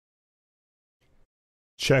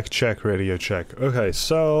Check, check, radio check. Okay,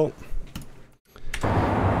 so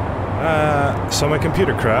my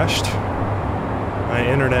computer crashed. My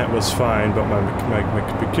internet was fine, but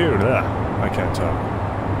my computer, I can't talk.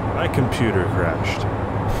 My computer crashed.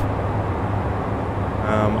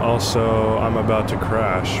 Also, I'm about to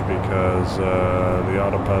crash because the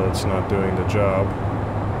autopilot's not doing the job.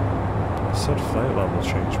 Set flight level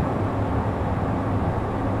change mode.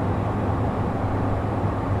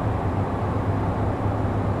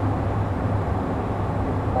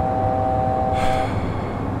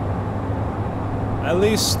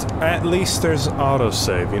 At least there's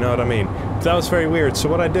autosave, you know what I mean? That was very weird. So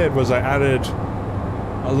what I did was I added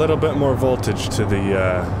a little bit more voltage to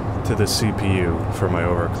the CPU for my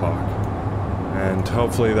overclock. And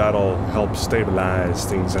hopefully that'll help stabilize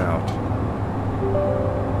things out.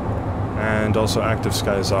 And also active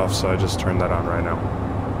sky is off, so I just turned that on right now.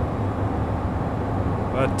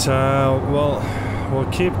 But, well, we'll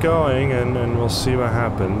keep going and we'll see what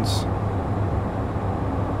happens.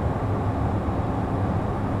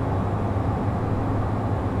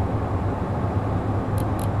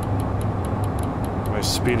 My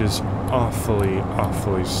speed is awfully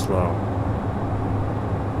slow.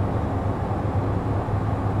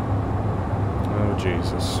 Oh,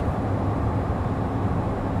 Jesus.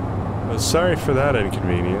 Well, sorry for that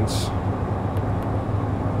inconvenience.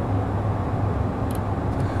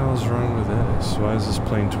 What the hell's wrong with this? Why is this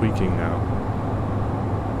plane tweaking now?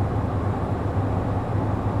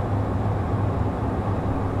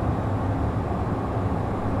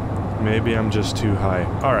 Maybe I'm just too high.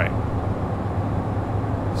 Alright.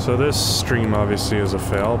 So this stream obviously is a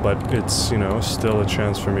fail, but it's, you know, still a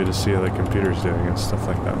chance for me to see how the computer's doing and stuff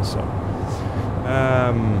like that, so...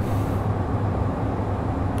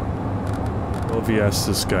 we'll VS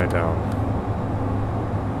this guy down.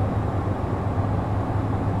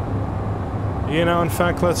 You know, in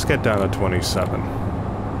fact, let's get down to 27.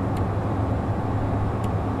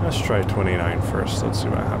 Let's try 29 first, let's see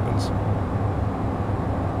what happens.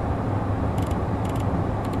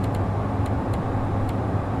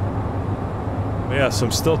 Yes,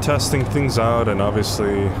 I'm still testing things out, and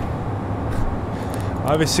obviously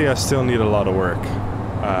I still need a lot of work.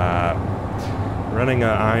 Running a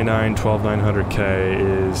i9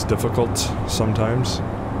 12900K is difficult sometimes,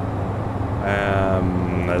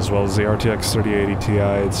 as well as the RTX 3080 Ti.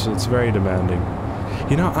 It's very demanding.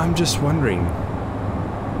 You know, I'm just wondering,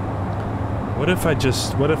 what if my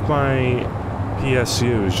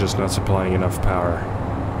PSU is just not supplying enough power?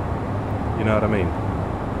 You know what I mean?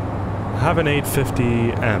 I have an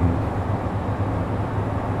 850M,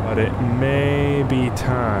 but it may be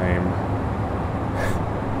time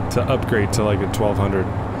to upgrade to like a 1200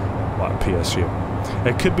 watt PSU.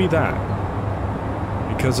 It could be that,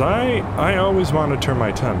 because I always monitor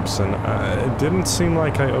my temps, and it didn't seem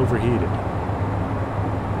like I overheated.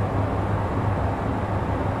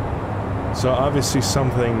 So obviously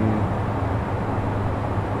something.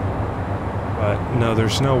 But no,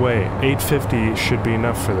 there's no way. 850 should be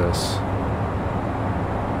enough for this.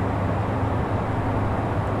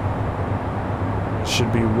 It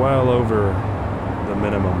should be well over the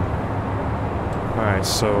minimum. Alright,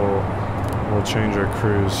 so we'll change our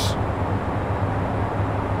cruise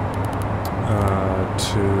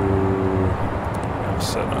to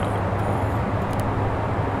set up.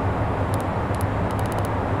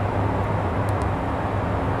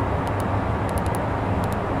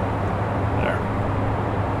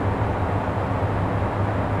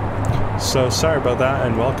 So sorry about that,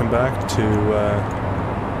 and welcome back to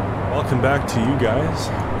you guys.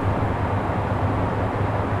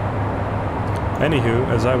 Anywho,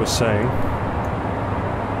 as I was saying,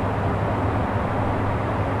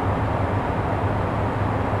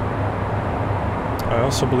 I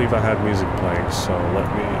also believe I had music playing, so let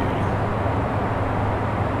me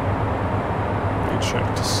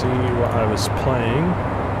check to see what I was playing.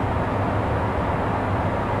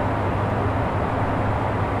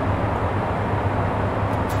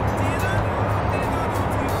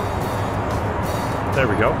 There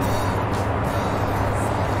we go. I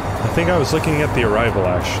think I was looking at the arrival,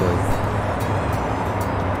 actually.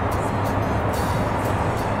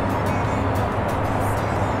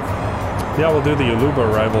 Yeah, we'll do the Yaluba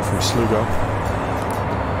arrival from Slugo.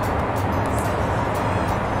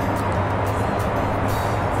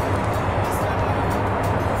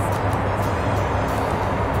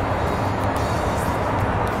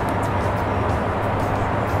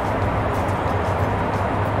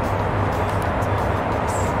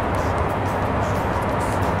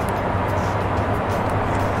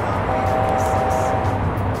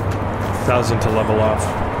 To level off.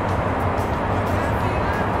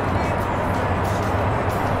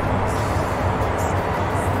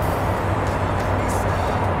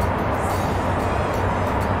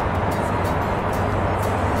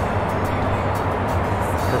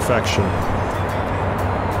 perfection.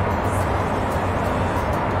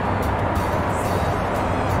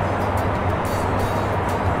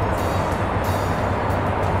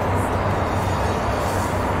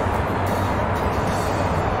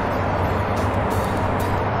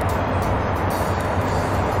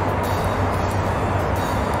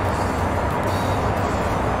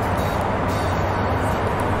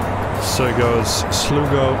 So it goes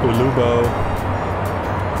Slugo, Ulubo.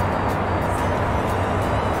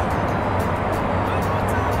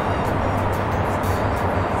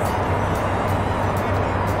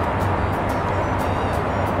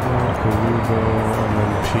 Ulubo and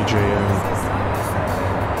then PJM.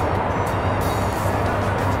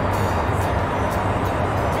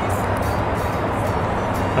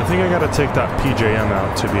 I think I gotta take that PJM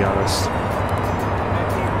out, to be honest.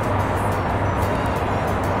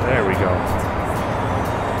 There we go.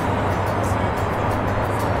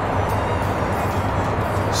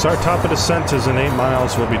 So our top of descent is in 8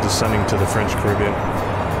 miles. We'll be descending to the French Caribbean.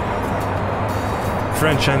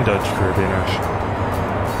 French and Dutch Caribbean, actually.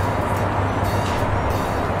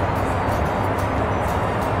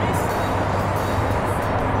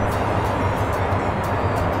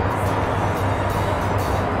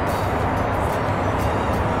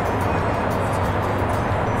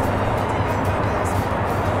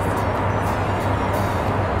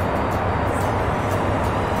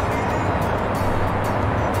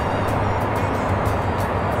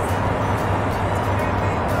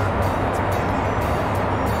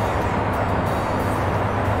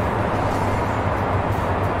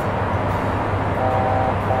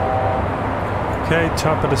 Okay,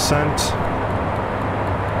 top of descent.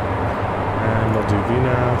 And we'll do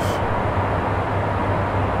VNAV.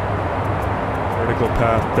 Vertical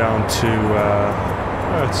path down to,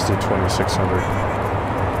 let's do 2600.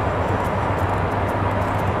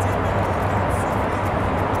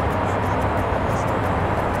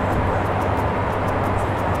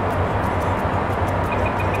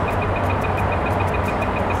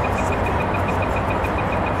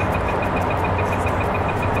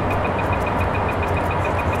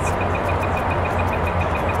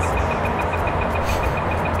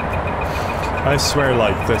 I swear,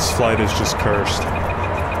 like, this flight is just cursed.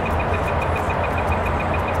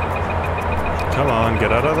 Come on,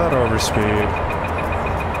 get out of that overspeed.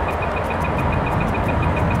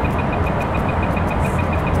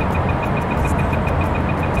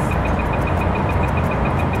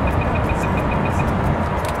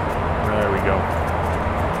 There we go.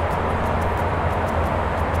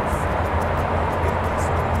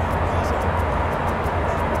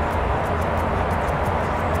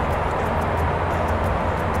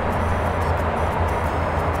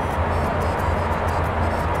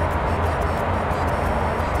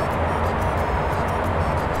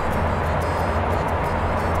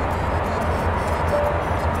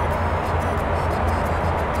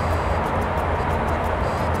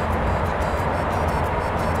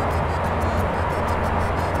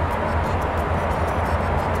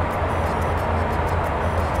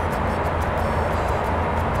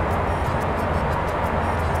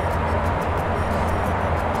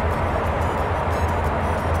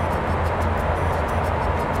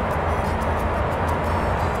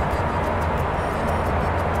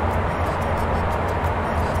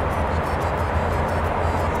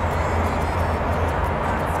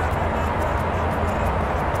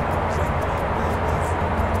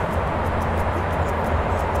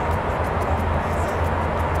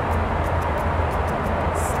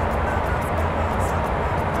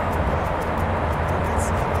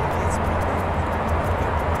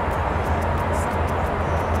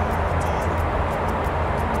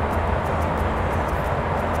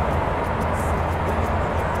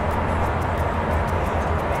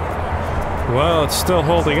 Well, it's still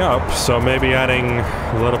holding up, so maybe adding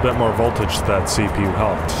a little bit more voltage to that CPU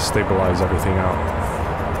helped stabilize everything out.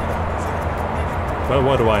 But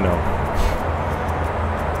what do I know?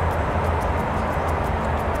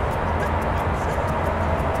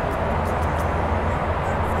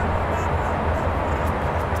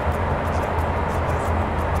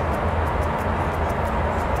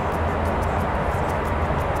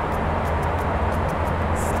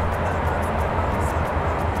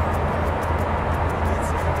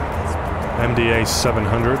 MDA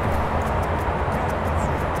 700.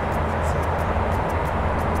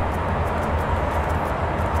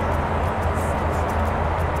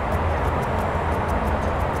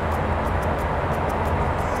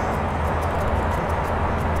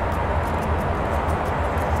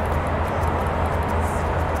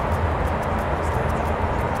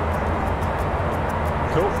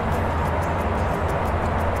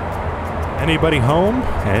 Anybody home?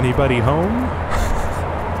 Anybody home?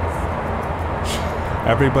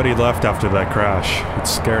 Everybody left after that crash. It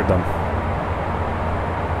scared them.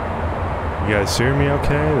 You guys hear me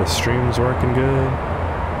okay? The stream's working good.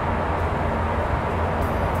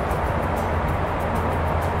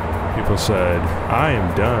 People said, I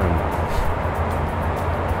am done.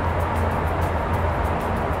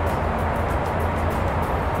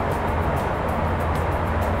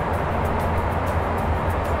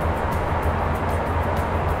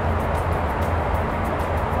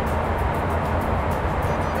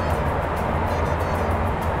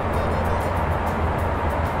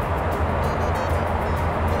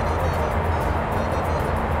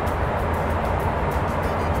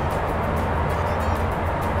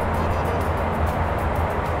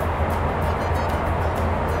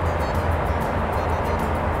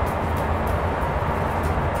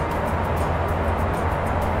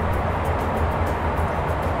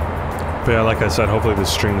 But yeah, like I said, hopefully the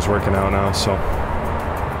stream's working out now, so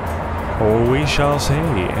we shall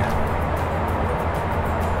see.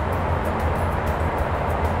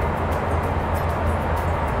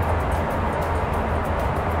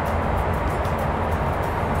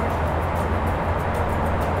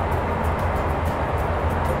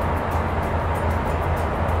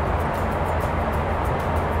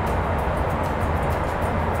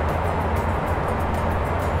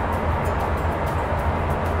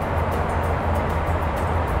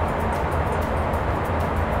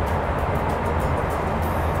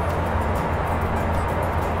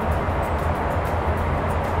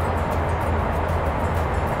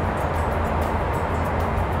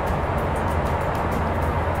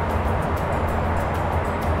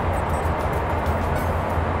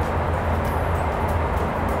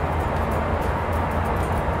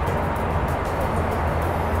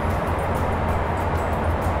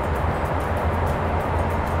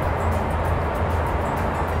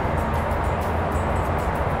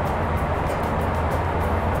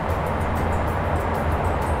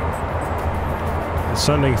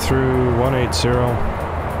 Sending through 180.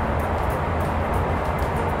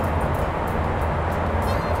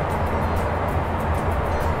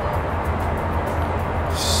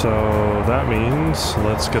 So that means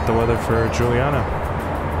let's get the weather for Juliana.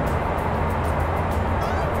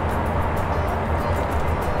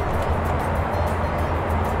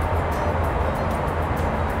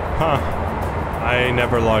 Huh. I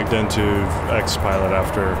never logged into Xpilot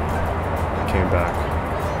after I came back.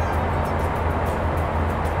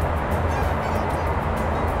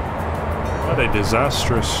 What a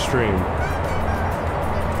disastrous stream.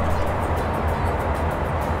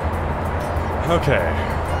 Okay.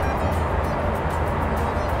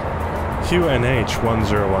 QNH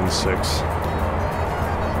 1016.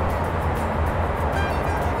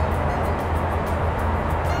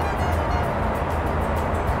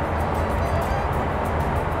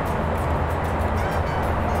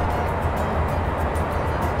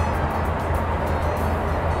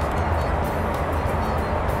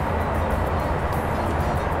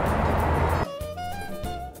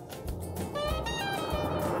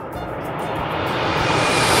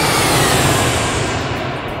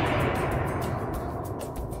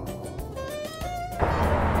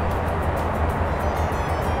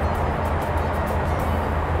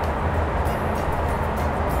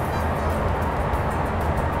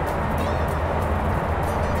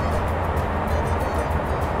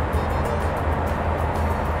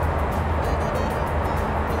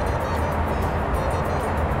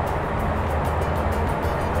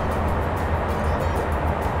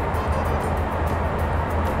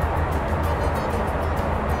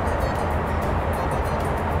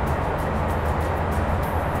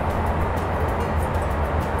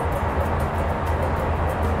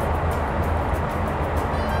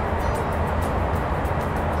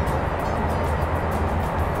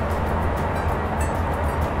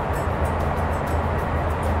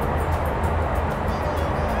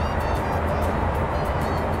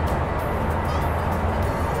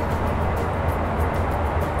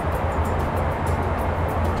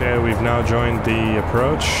 Okay, we've now joined the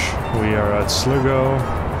approach. We are at Sligo,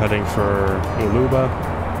 heading for Uluba.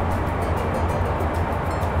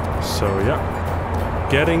 So yeah,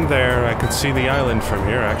 getting there. I can see the island from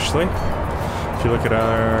here actually. If you look at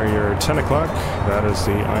your 10 o'clock, that is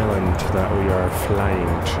the island that we are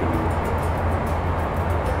flying to.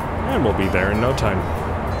 And we'll be there in no time.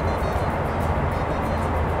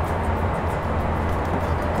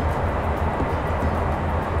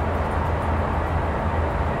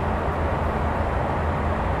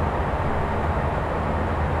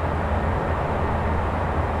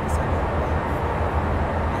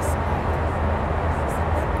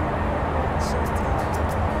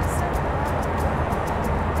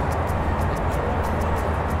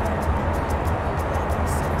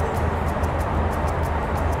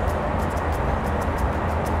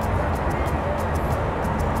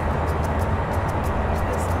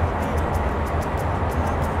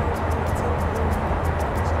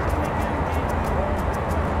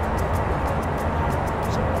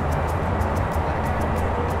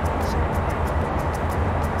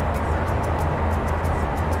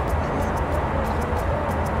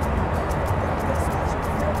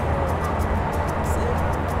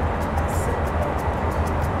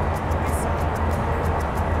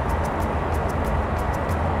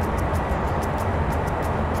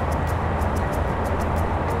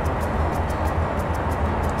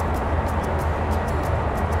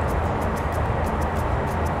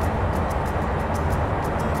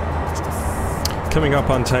 Coming up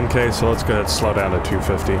on 10K, so let's go ahead and slow down to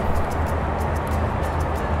 250.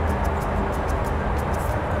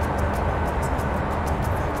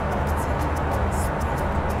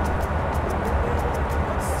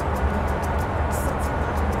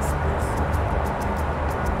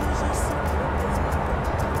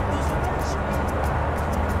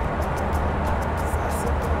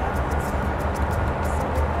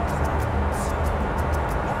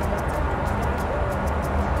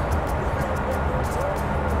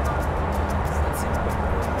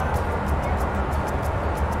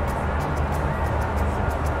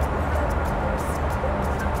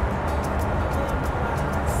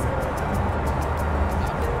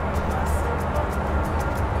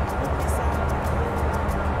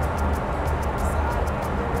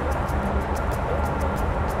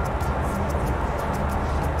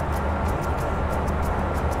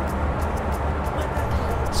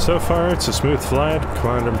 So far, it's a smooth flight.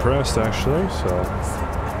 Quite impressed, actually, so...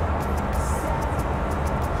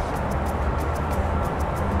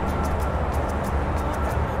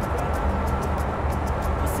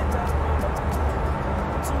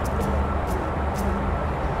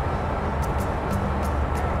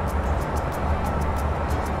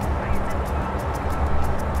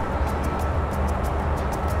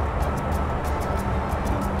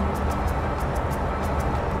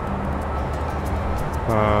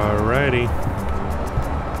 Alrighty.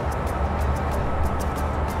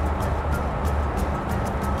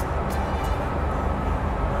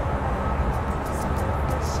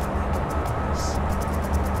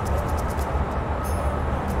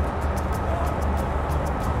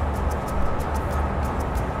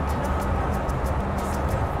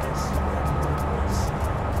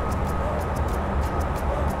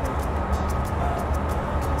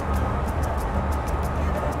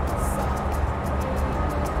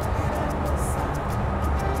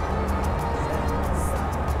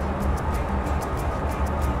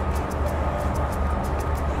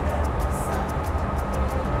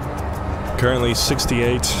 Currently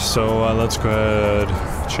 68, so let's go ahead,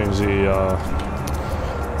 change the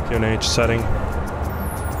QNH setting.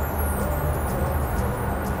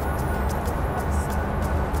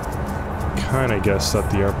 Kinda guess that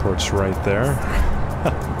the airport's right there.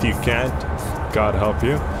 If you can't, God help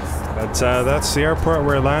you. But that's the airport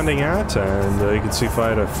we're landing at, and you can see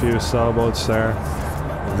quite a few sailboats there.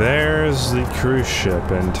 There's the cruise ship,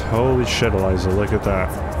 and holy shit, Eliza, look at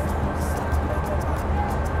that.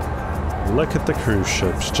 Look at the cruise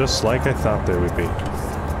ships, just like I thought they would be.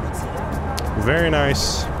 Very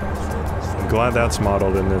nice. I'm glad that's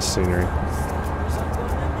modeled in this scenery.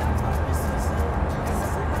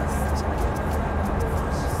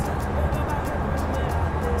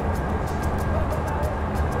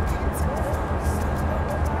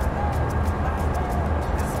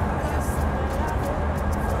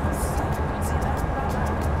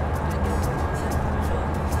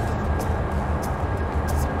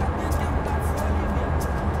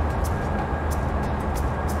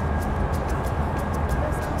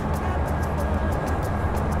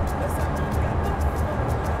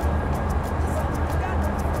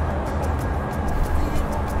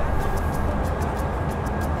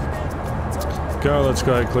 Let's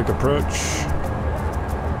go ahead and click approach.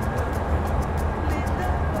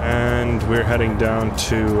 And we're heading down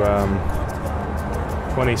to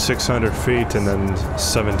 2,600 feet and then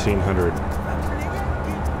 1,700.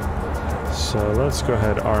 So let's go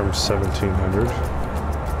ahead arm 1,700.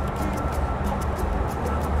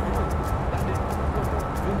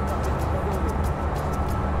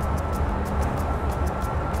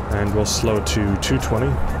 And we'll slow to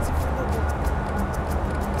 220.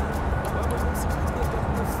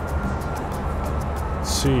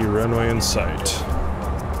 See runway in sight.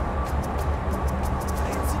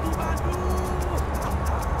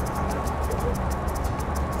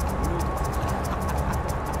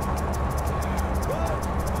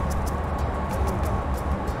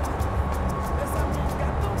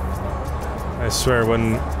 I swear,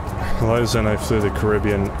 when Eliza and I flew the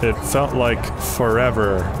Caribbean, it felt like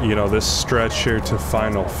forever. You know, this stretch here to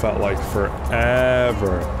final felt like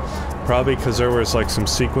forever. Probably because there was like some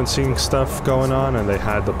sequencing stuff going on and they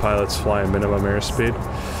had the pilots fly at minimum airspeed.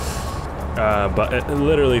 But it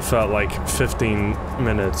literally felt like 15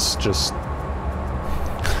 minutes just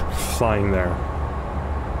flying there.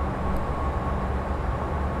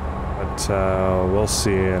 But we'll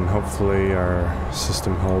see, and hopefully our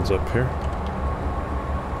system holds up here.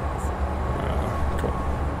 Cool.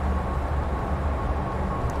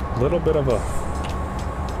 A little bit of a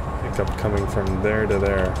hiccup coming from there to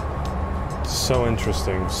there. So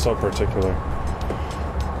interesting, so particular.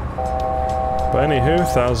 But anywho,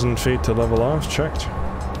 1,000 feet to level off, checked.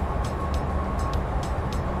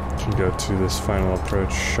 Can go to this final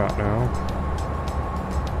approach shot now.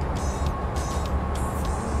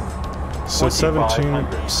 So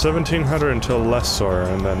 1700 until Lessor,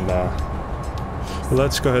 and then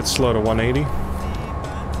let's go ahead slow to 180.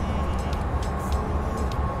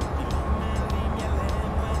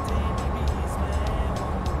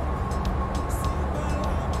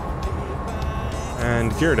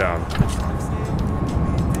 And gear down.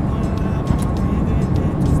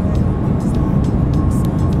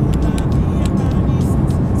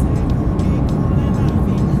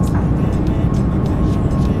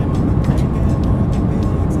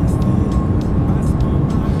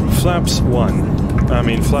 Flaps 1. I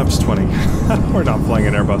mean, flaps 20. We're not flying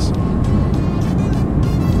an Airbus.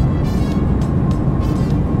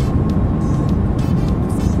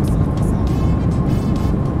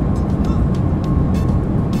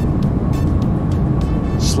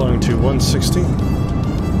 Slowing to 160.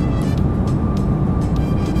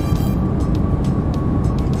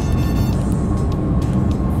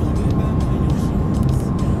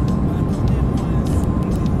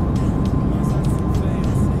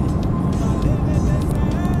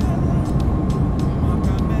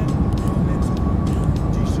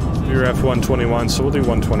 You're F121, so we'll do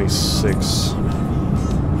 126.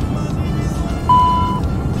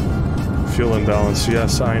 Fuel imbalance,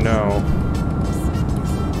 yes, I know.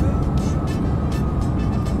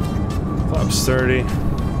 Flaps 30.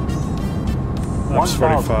 Flaps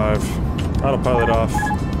 45. Autopilot off.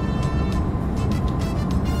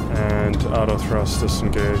 And auto thrust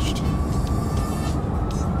disengaged.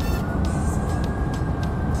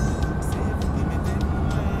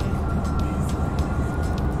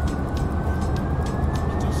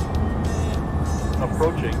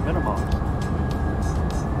 Approaching minimums.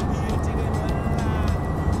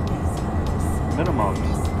 Minimums.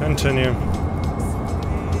 Continue.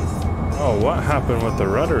 Oh, what happened with the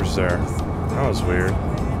rudders there? That was weird.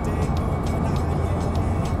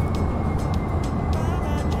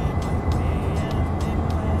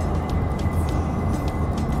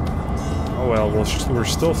 Oh well, we're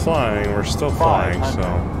still flying. We're still flying, so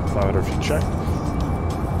 500 feet checked.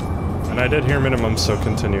 And I did hear minimum, so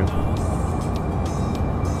continue.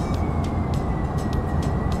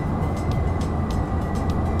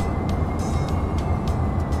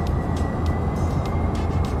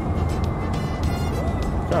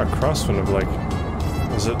 Got a crosswind of like,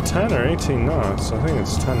 is it 10 or 18 knots? I think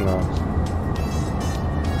it's 10 knots.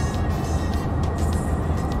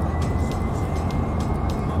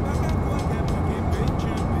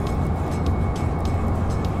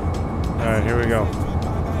 Alright, here we go.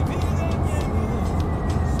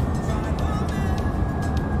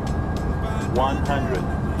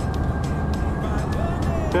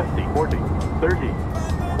 $100, 50, 40, 30,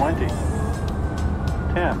 20,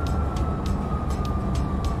 10.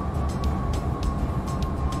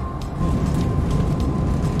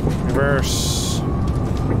 Reverse.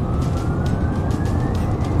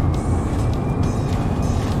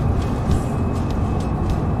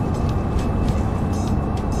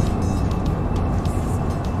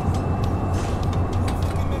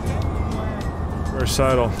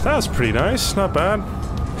 Recital. That's pretty nice. Not bad.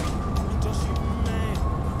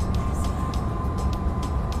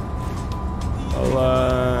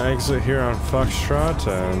 I'll exit here on Foxtrot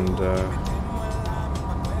and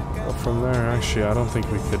go from there. Actually, I don't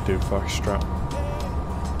think we could do Foxtrot.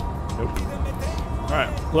 Nope.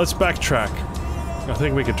 Alright, let's backtrack. I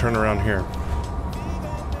think we could turn around here.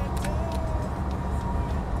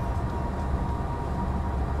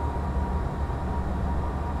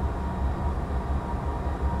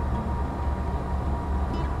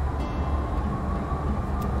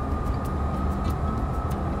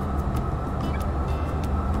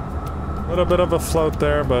 A little bit of a float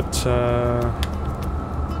there, but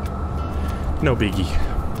no biggie.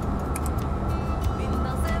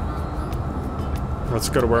 Let's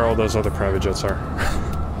go to where all those other private jets are.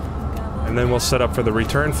 And then we'll set up for the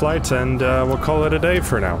return flight, and we'll call it a day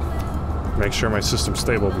for now. Make sure my system's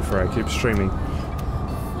stable before I keep streaming.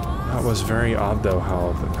 That was very odd, though,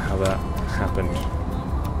 how that happened.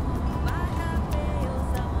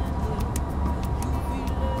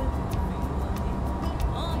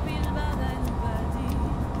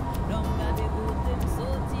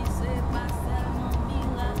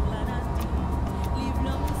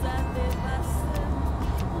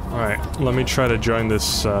 Let me try to join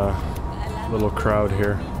this little crowd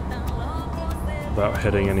here without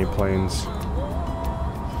hitting any planes.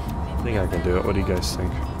 I think I can do it. What do you guys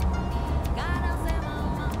think?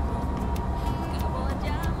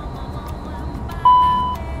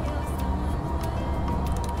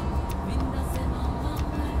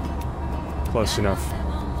 Close enough.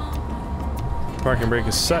 Parking brake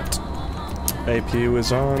is set. APU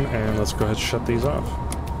is on, and let's go ahead and shut these off.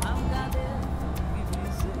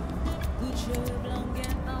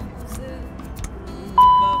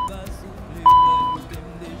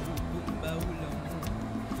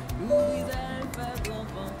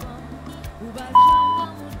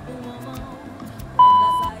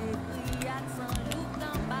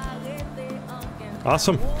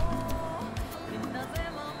 Awesome.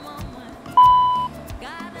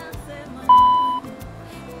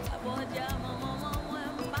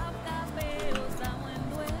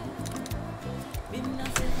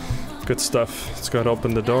 Good stuff. Let's go ahead and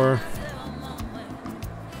open the door.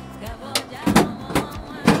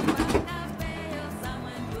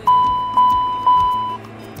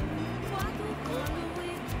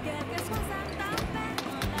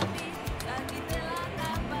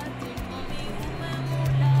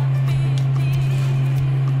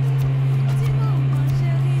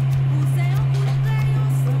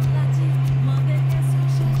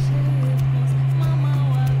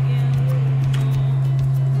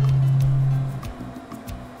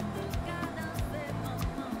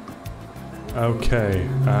 Okay,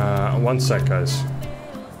 one sec, guys.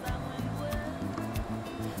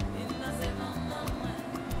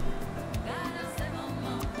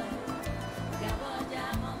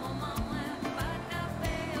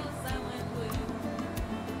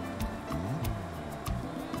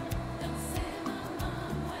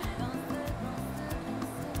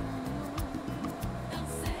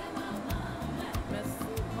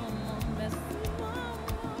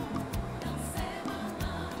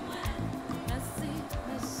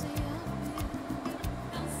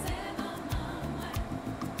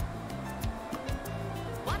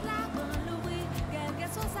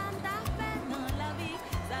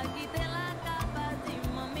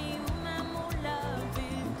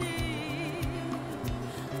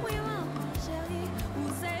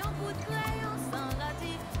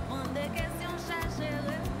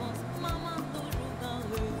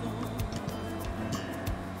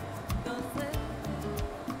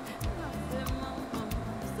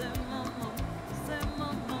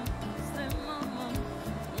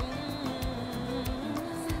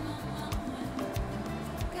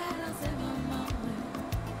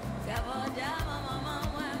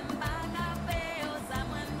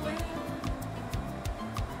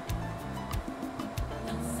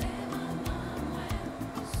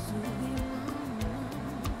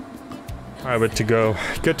 Alright, good to go.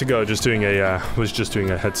 Good to go. Just doing a was just doing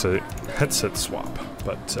a headset swap,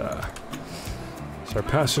 but so our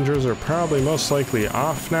passengers are probably most likely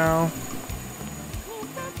off now.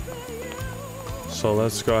 So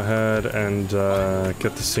let's go ahead and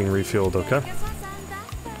get this thing refueled, okay?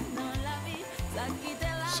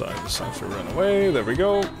 So I decided to run away. There we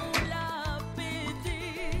go.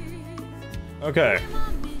 Okay.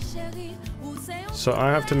 So I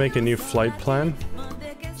have to make a new flight plan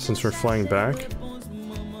since we're flying back.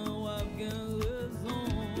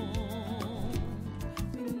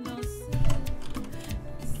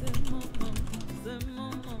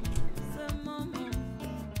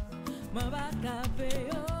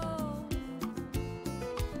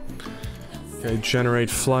 Okay, generate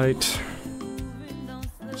flight.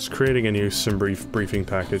 Just creating a new briefing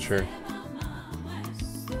package here.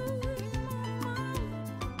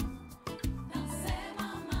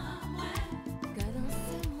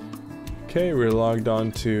 Okay, we're logged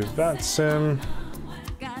on to VATSIM.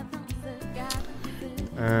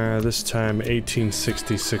 This time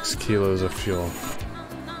 1866 kilos of fuel.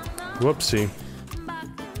 Whoopsie.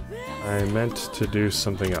 I meant to do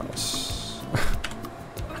something else.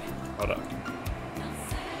 Hold up.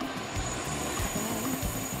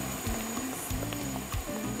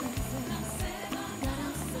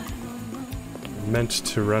 I meant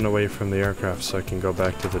to run away from the aircraft so I can go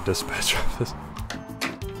back to the dispatch office.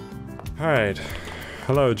 Alright.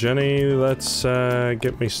 Hello, Jenny. Let's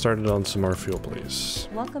get me started on some more fuel, please.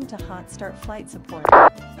 Welcome to Hot Start Flight Support.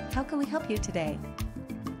 How can we help you today?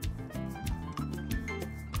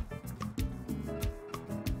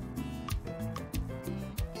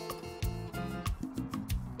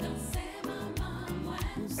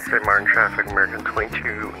 St. Martin traffic, American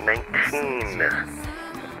 2219.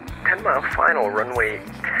 10-mile final, runway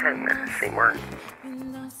 10, St. Martin.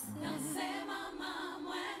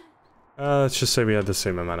 Let's just say we had the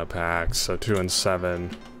same amount of packs, so 2 and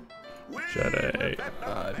 7. Jet A.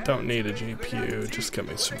 Don't need a GPU, just get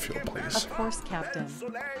me some fuel, please. Of course, Captain.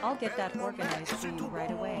 I'll get that organized for you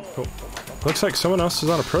right away. Cool. Looks like someone else is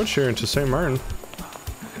on approach here into St. Martin.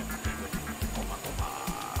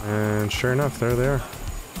 And sure enough, there they are.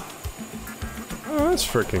 Oh, that's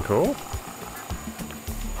freaking cool.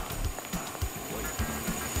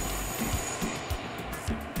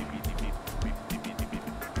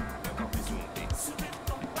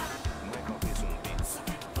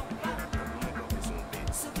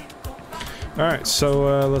 Alright,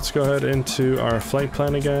 so let's go ahead into our flight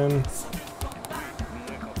plan again.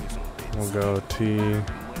 We'll go T and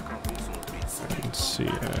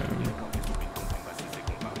CM.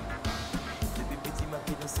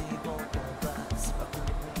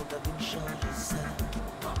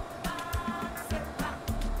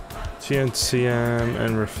 TNCM,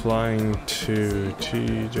 and we're flying to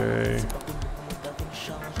TJ.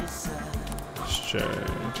 SJ.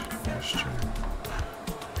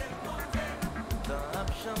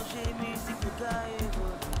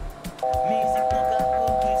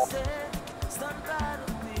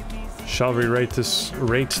 Shall we rate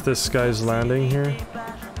this guy's landing here?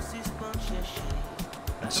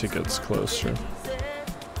 Once he gets closer.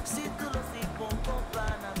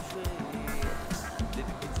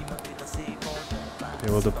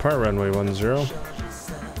 Okay, we'll depart runway 10.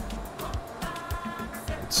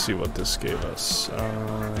 Let's see what this gave us.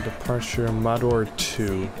 Departure Mador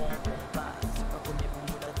 2.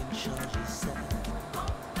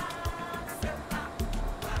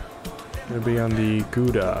 Gonna be on the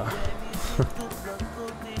Gouda.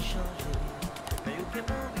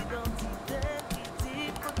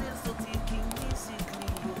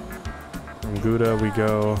 From Gouda we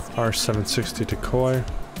go R760 to Koi.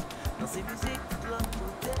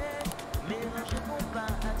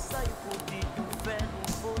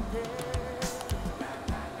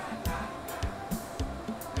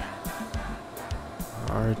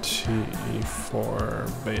 RTE4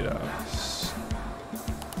 betas.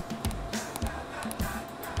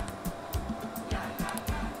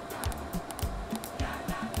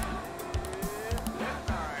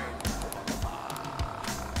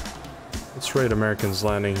 Let's rate American's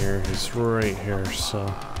landing here. He's right here,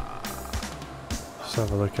 so let's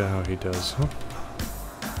have a look at how he does, huh?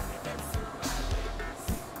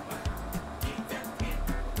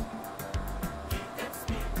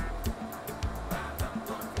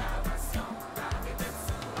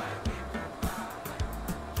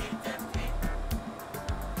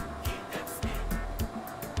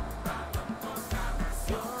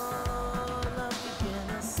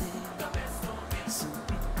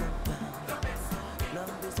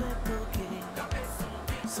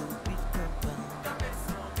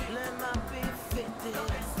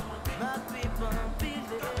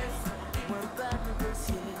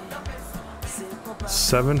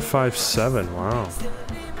 $757, wow.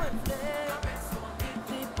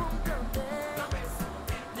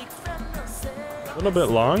 A little bit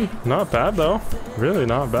long, not bad though. Really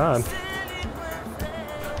not bad.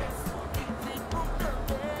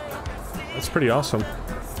 That's pretty awesome.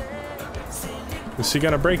 Is he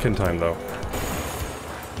gonna brake in time though?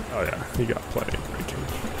 Oh yeah, he got plenty of braking.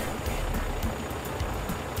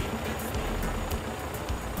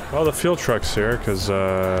 Well, the fuel truck's here because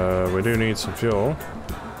we do need some fuel.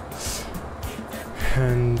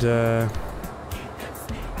 And do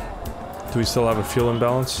we still have a fuel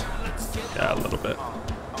imbalance? Yeah, a little bit.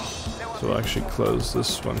 So we'll actually close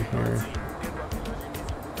this one here.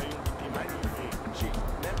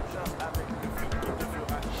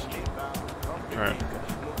 Alright.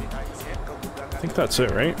 I think that's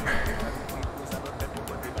it, right?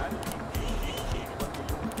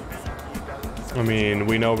 I mean,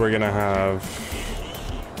 we know we're gonna have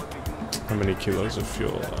how many kilos of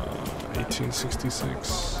fuel?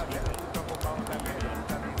 1866.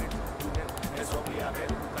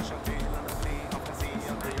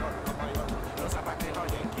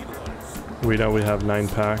 We know we have 9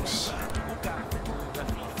 packs.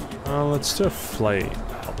 Let's do a flight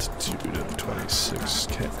altitude of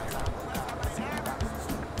 26K.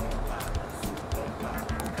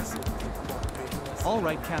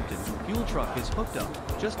 Alright, Captain, fuel truck is hooked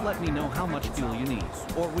up. Just let me know how much fuel you need.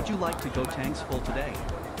 Or would you like to go tanks full today?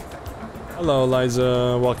 Hello,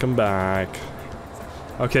 Liza. Welcome back.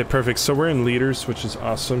 Okay, perfect. So we're in liters, which is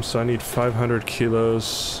awesome. So I need 500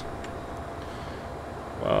 kilos.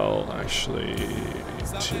 Well, actually,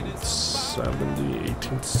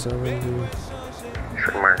 1870.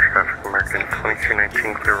 St. Martin traffic, American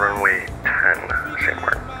 2219, clear runway 10, St.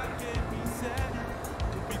 Martin.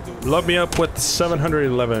 Load me up with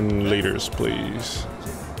 711 liters, please.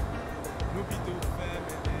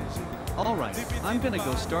 Alright, I'm gonna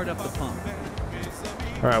go start up the pump.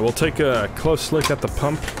 Alright, we'll take a close look at the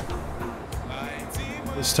pump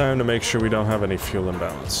this time to make sure we don't have any fuel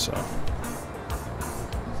imbalance, so.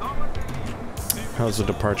 How's the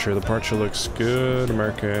departure? The departure looks good.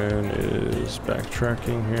 American is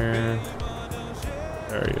backtracking here.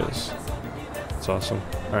 There he is. That's awesome.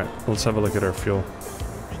 Alright, let's have a look at our fuel.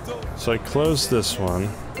 So I closed this one.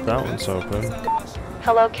 That one's open.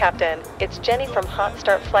 Hello, Captain. It's Jenny from Hot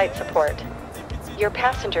Start Flight Support. Your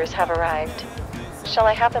passengers have arrived. Shall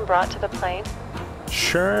I have them brought to the plane?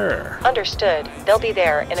 Sure. Understood. They'll be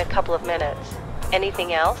there in a couple of minutes.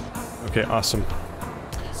 Anything else? Okay, awesome.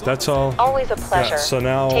 That's all. Always a pleasure. Yeah, so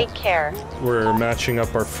now take care. we're matching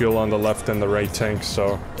up our fuel on the left and the right tank,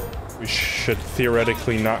 so we should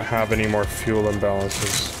theoretically not have any more fuel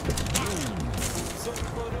imbalances.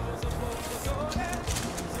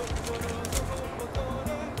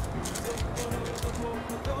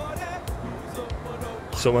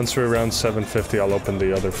 So once we're around 750, I'll open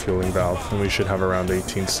the other fueling valve, and we should have around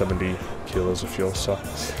 1870 kilos of fuel, so...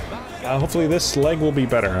 hopefully this leg will be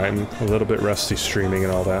better. I'm a little bit rusty streaming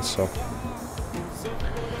and all that, so...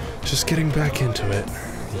 just getting back into it.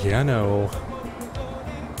 Yeah, no.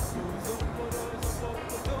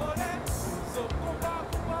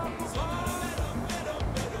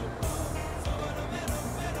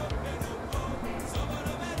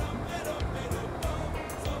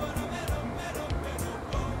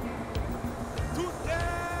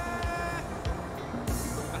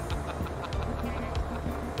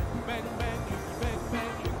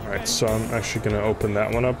 Alright, so I'm actually going to open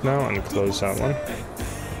that one up now and close that one.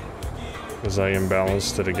 Because I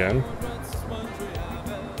imbalanced it again.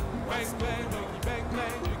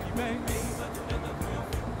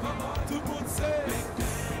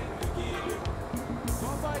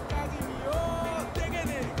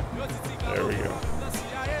 There we go.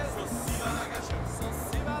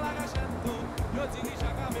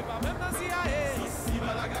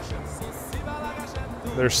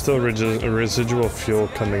 There's still residual fuel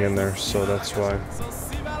coming in there, so that's why.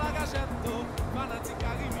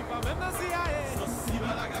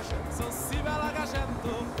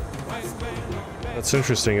 That's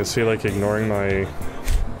interesting. Is he like ignoring my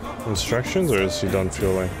instructions, or is he done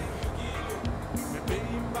fueling?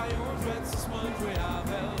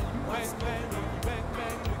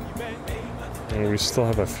 And we still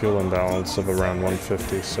have a fuel imbalance of around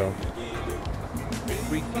 150, so...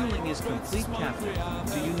 Refueling is complete, Captain.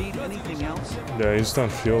 Do you need anything else? yeah, he's done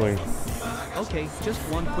fueling. Okay, just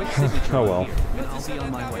one quick signature. Oh well. Here, and I'll be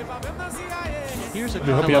on my way. Here's a I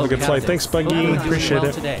hope you have a good flight. Thanks, Buggy. Appreciate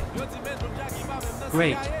it. Today.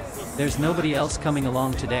 Great. There's nobody else coming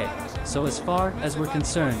along today. So as far as we're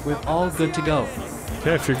concerned, we're all good to go.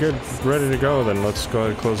 Okay, if you're good, ready to go, then let's go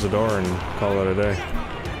ahead and close the door and call it a day.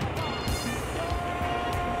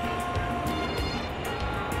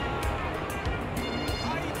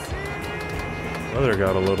 Weather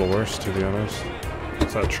got a little worse, to be honest.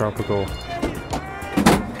 It's that tropical.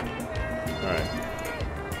 Alright.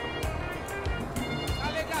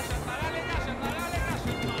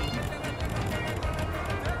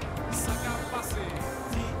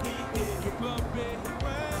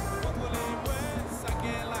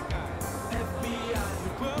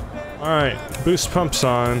 Alright, boost pumps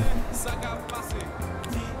on.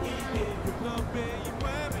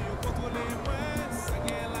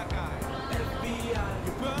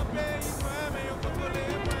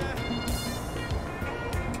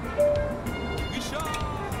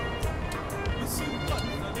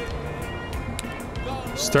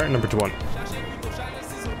 Start number 1.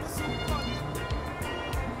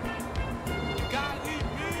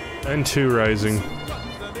 N2 rising.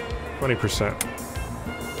 20%.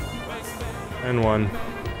 N1.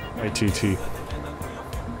 ITT.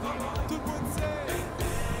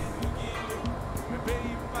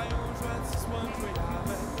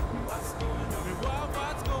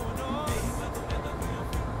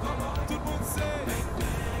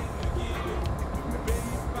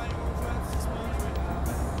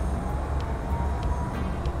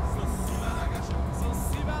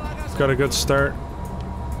 Got a good start.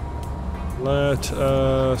 Let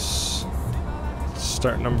us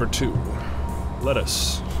start number 2.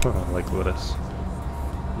 Lettuce. I like lettuce.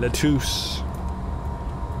 Lettuce.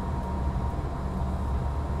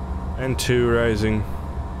 N2 rising.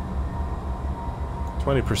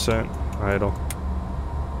 20% idle.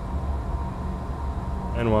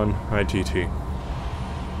 N1 ITT.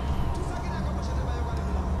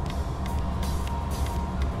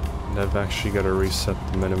 And I've actually got to reset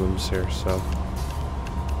the minimums here, so...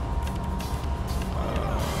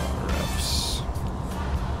 refs.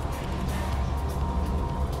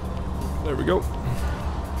 There we go.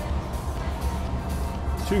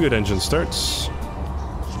 2 good engine starts.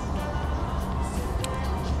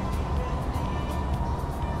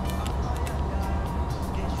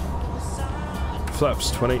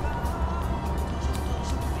 Flaps 20.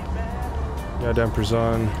 Yeah, dampers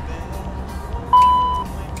on.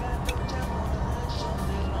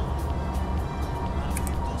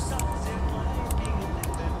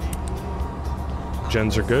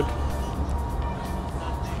 Gens are good.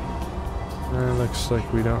 Looks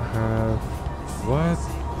like we don't have... What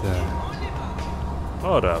the...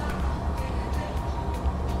 Hold up.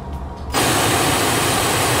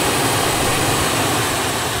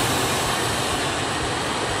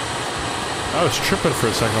 I was tripping for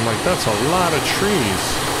a second. I'm like, that's a lot of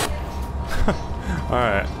trees.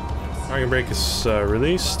 Alright. Parking brake is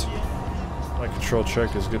released. My control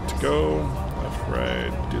check is good to go. Left,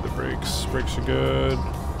 right. Do the brakes. Brakes are good.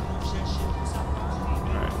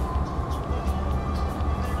 Alright.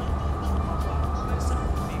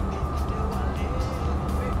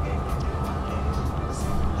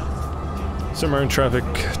 St. Martin traffic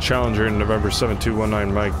Challenger in November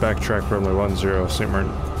 7219 Mike. Backtrack runway 10 St.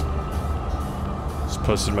 Martin. Just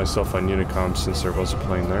posted myself on Unicom since there was a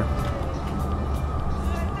plane there.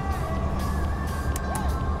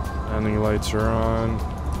 Landing lights are on.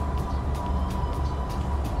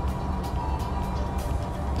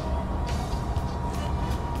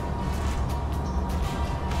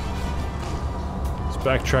 Let's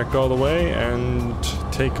backtrack all the way and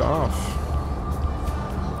take off.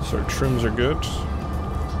 So our trims are good.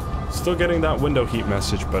 Still getting that window heat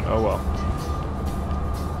message, but oh well.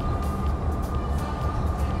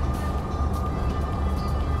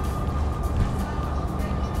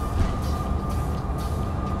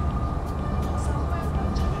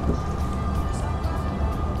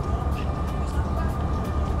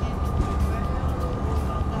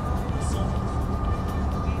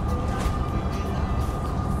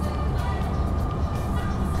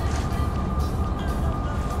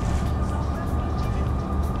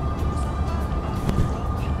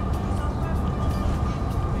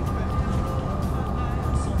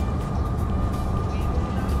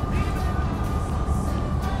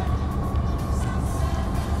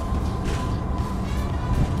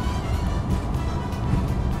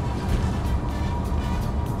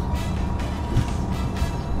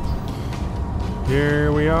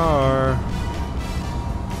 Here we are.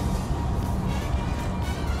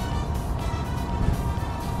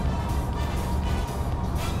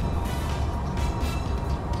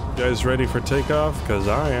 You guys ready for takeoff? Because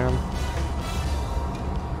I am.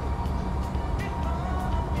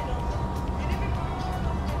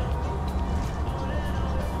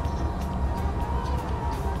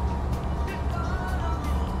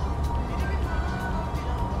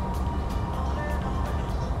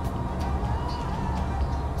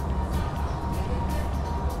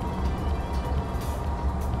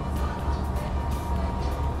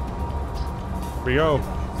 Here we go.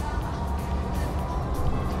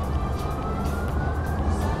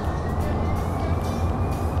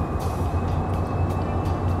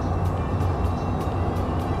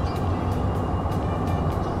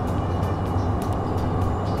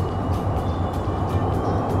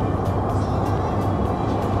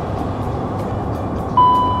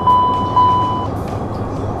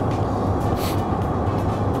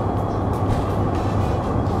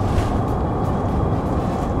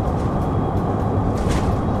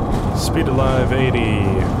 Speed alive 80.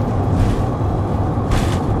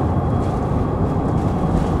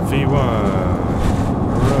 V1.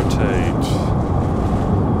 Rotate.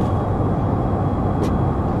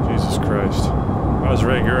 Jesus Christ. I was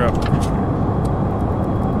ready, you're up.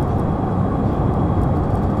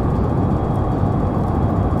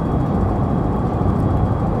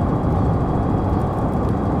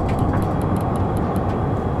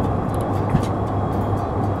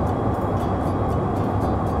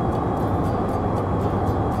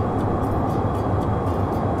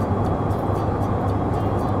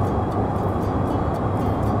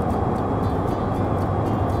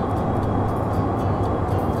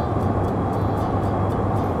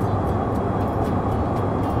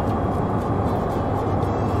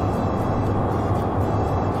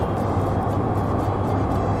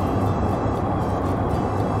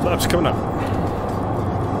 Laps coming up.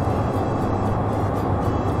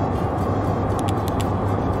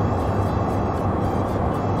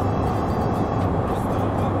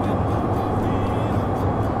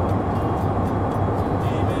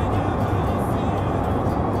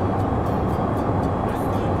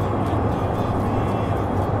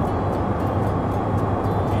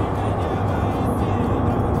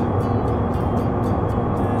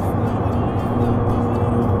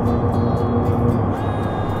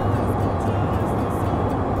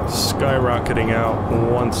 Skyrocketing out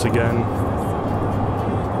once again.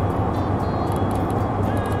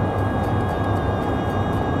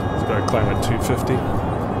 It's got to climb at 250.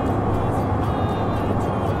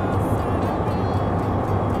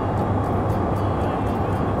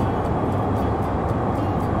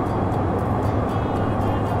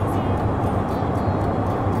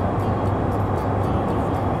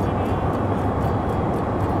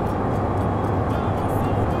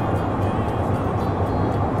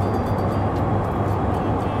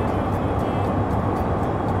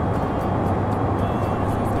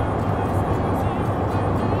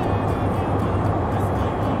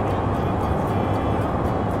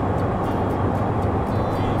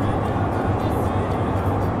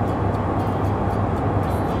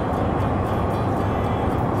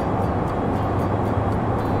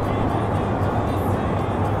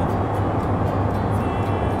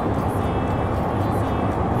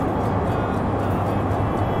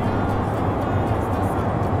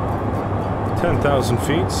 4,000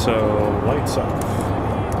 feet, so lights off.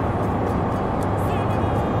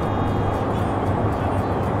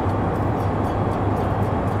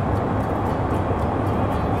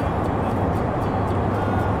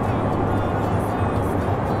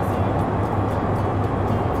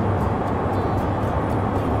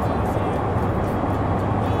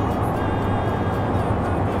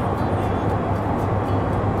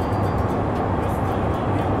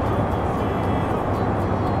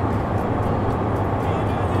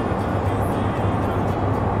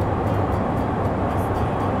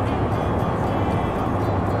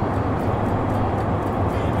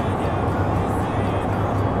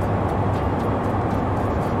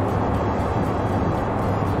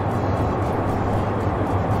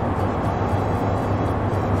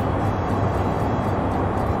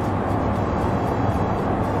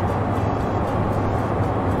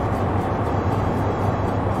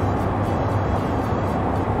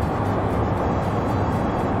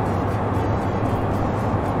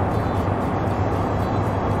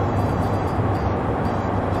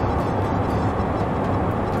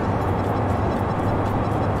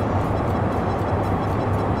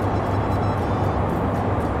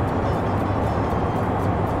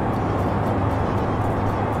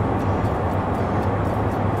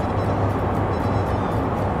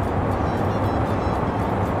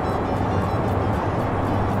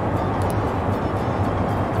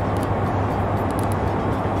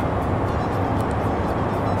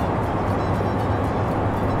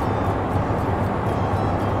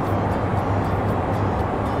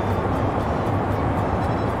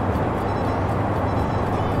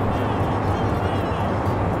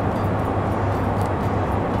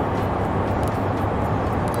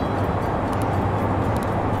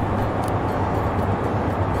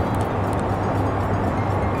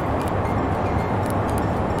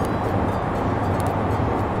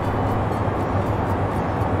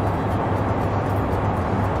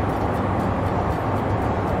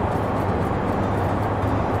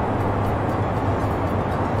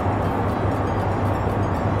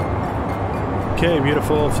 Okay,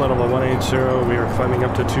 beautiful. Flight level 180. We are climbing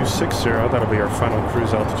up to 260. That'll be our final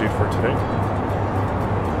cruise altitude for today.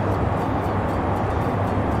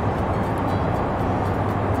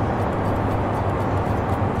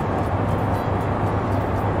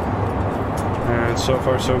 And so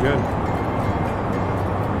far, so good.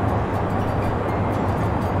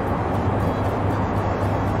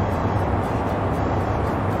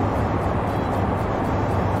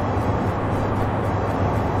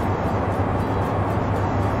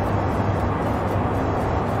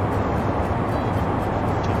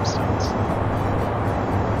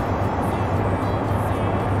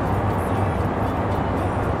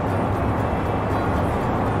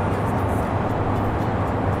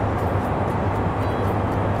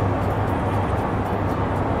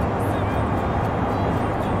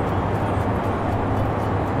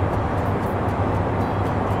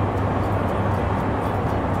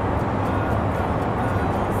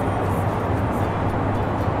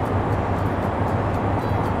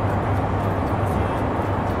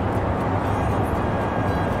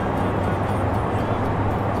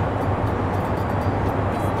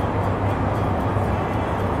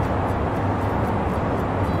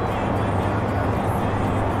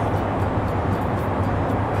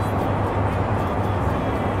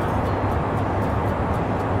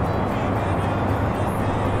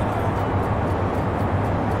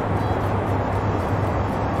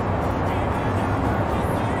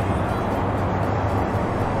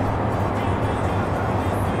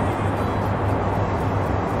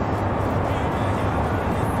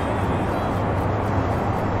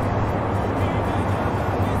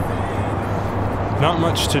 Not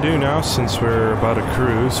much to do now since we're about to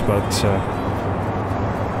cruise, but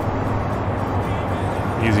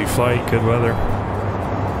easy flight, good weather.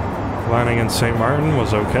 Landing in St. Martin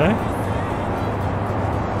was okay.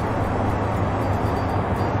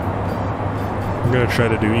 I'm gonna try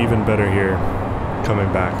to do even better here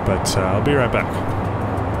coming back, but I'll be right back.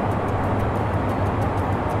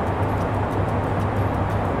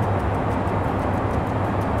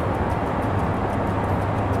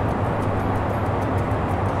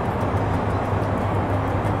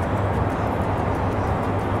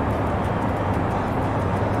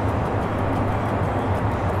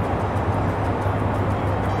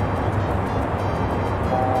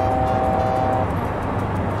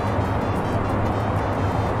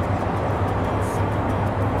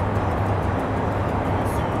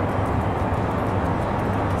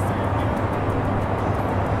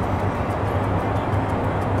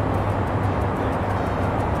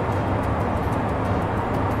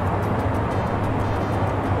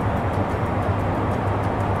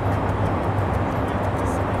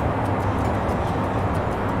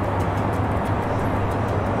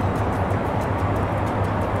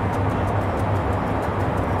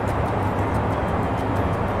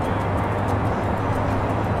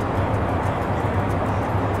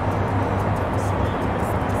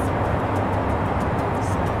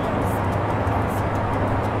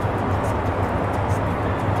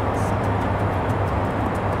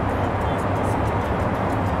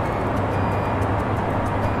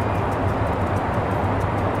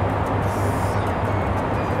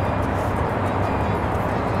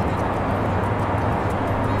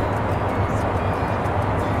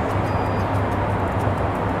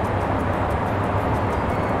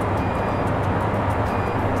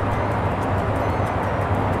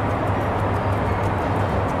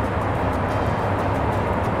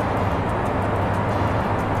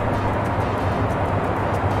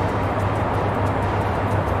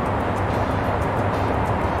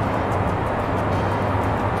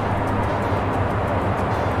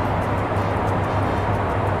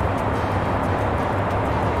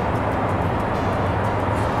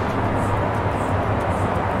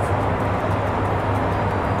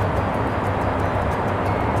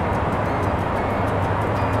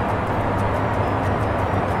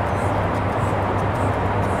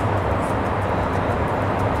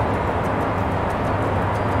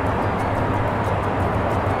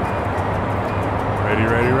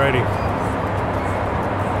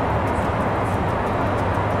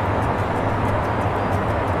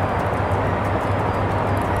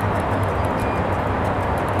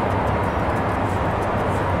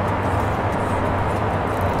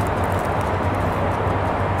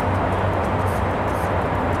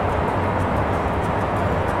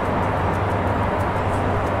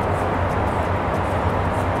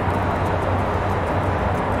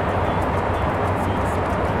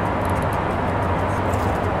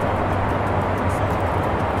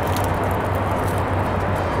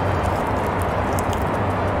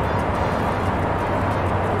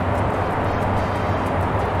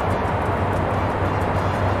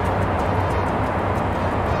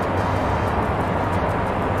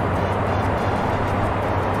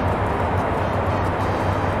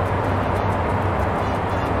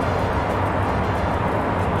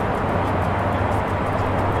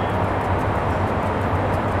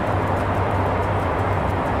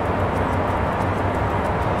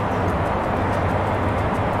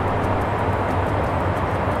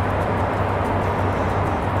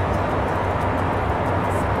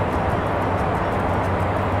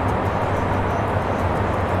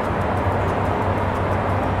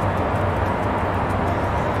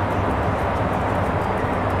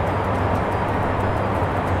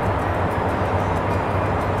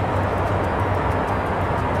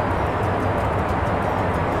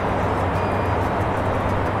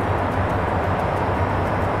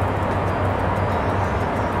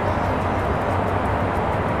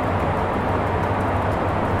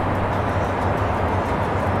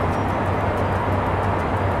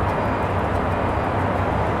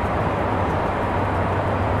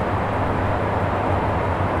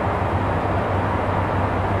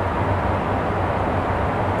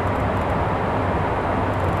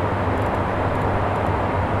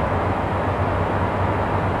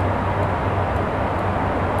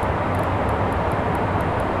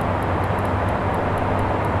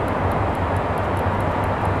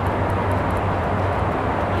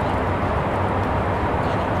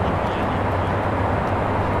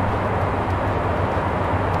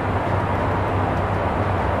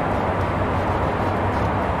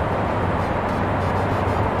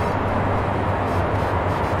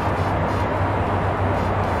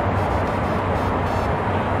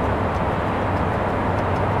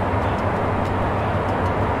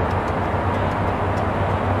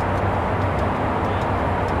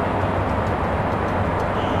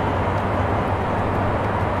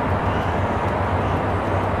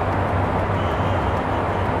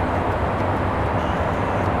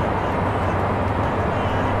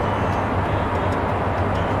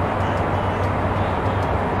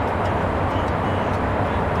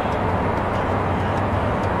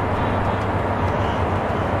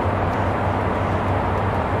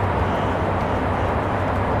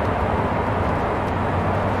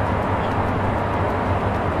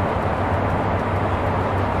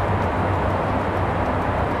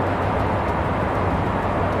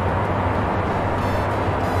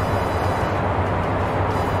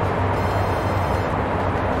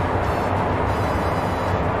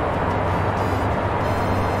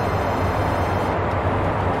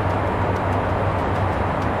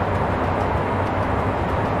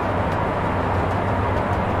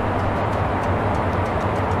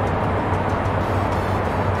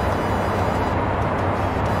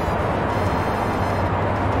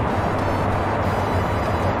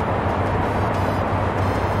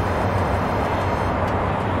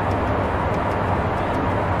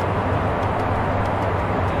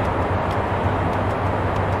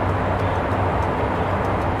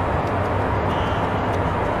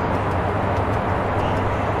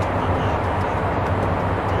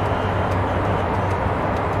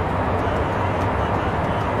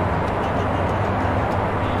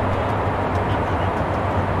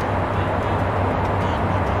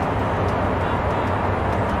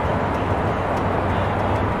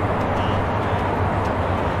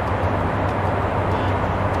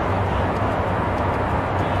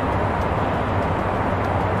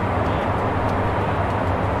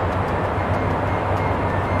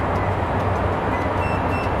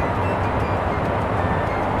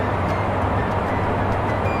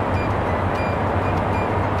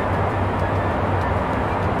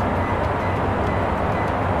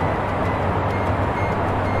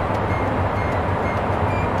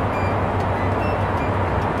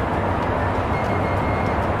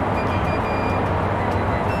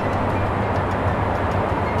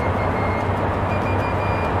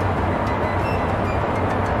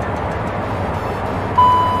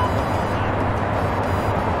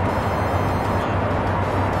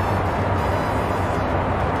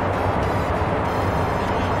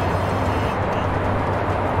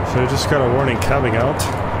 So I just got a warning cabbing out.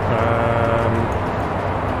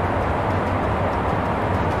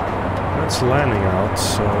 That's landing out,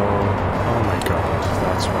 so... Oh my god,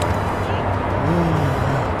 that's right.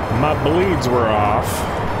 My bleeds were off.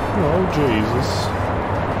 Oh, Jesus.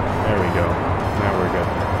 There we go. Now we're good.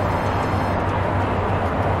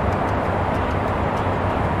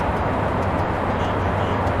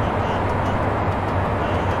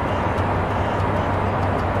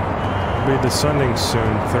 We'll be descending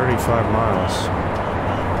soon, 35 miles.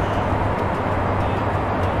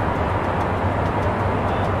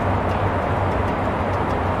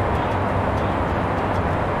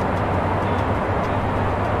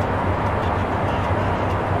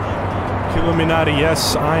 Illuminati,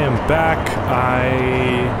 yes, I am back. I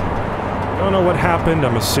don't know what happened.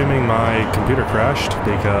 I'm assuming my computer crashed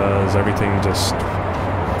because everything just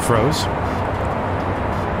froze.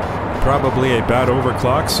 Probably a bad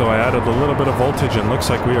overclock, so I added a little bit of voltage and looks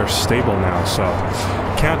like we are stable now, so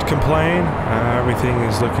can't complain. Everything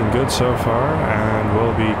is looking good so far, and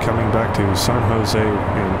we'll be coming back to San Jose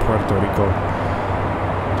in Puerto Rico,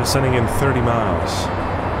 descending in 30 miles.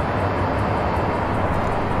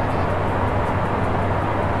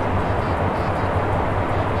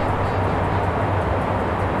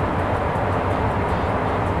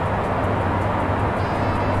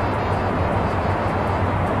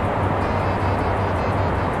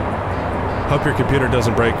 Hope your computer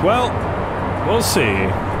doesn't break. Well, we'll see.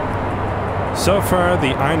 So far,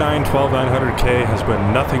 the i9-12900K has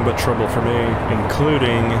been nothing but trouble for me,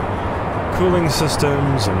 including cooling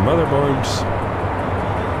systems and motherboards.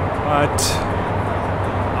 But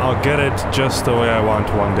I'll get it just the way I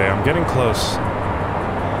want one day. I'm getting close.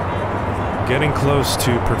 Getting close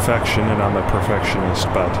to perfection, and I'm a perfectionist,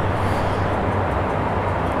 but...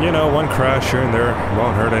 You know, one crash here and there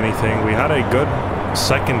won't hurt anything. We had a good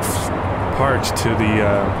second part to the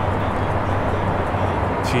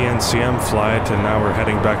TNCM flight, and now we're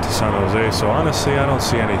heading back to San Jose, so honestly I don't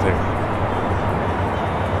see anything.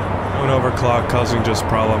 An overclock causing just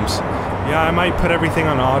problems. Yeah, I might put everything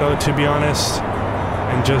on auto, to be honest,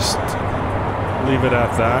 and just leave it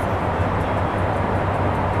at that.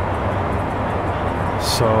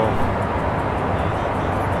 So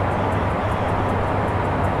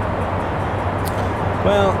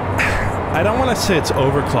well, I don't want to say it's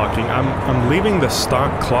overclocking. I'm leaving the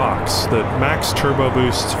stock clocks, the max turbo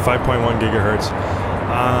boost 5.1 gigahertz.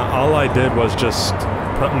 All I did was just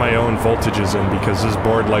put my own voltages in because this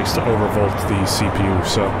board likes to overvolt the CPU.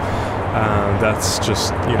 So that's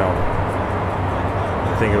just, you know,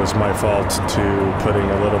 I think it was my fault to putting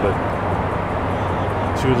a little bit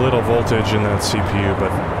too little voltage in that CPU,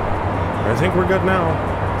 but I think we're good now.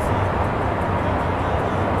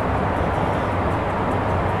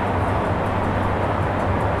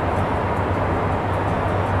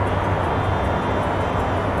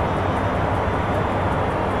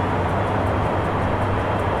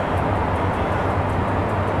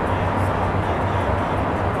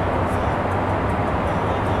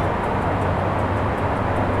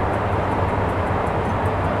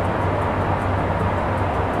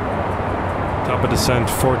 Top of descent,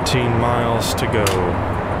 14 miles to go.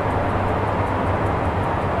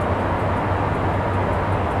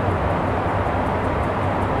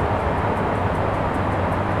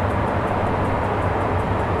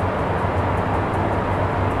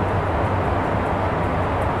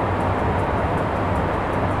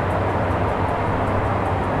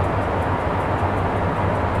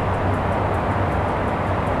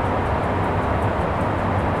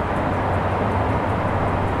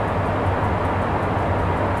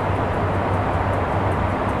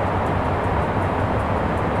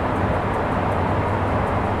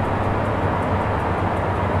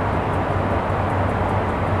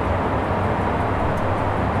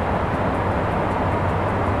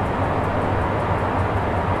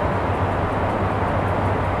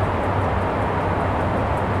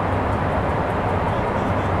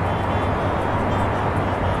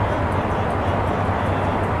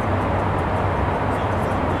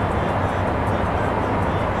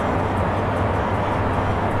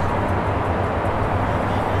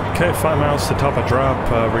 Okay, 5 miles to top a drop.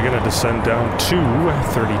 We're going to descend down to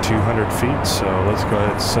 3,200 feet, so let's go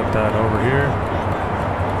ahead and set that over here.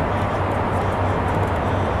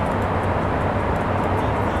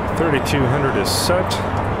 $3,200 is set.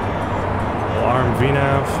 Alarm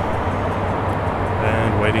VNAV.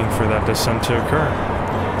 And waiting for that descent to occur.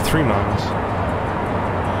 3 miles.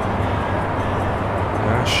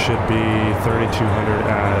 That should be 3,200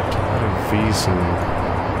 at V's,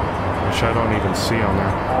 which I don't even see on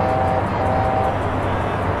there.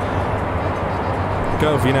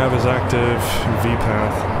 Go, VNAV is active,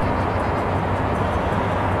 VPath.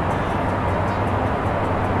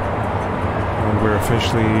 and we're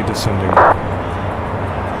officially descending.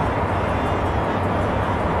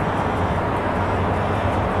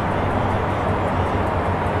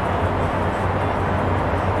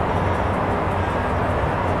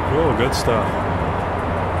 Cool, good stuff.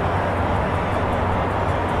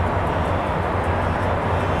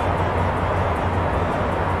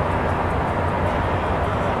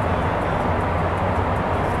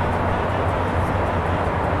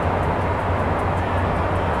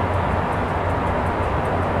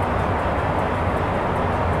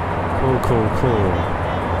 Cool.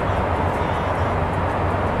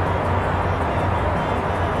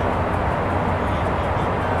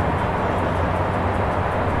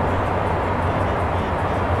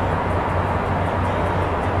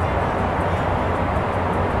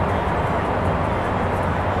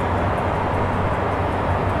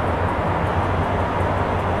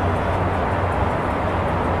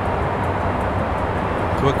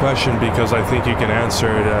 Quick question, because I think you can answer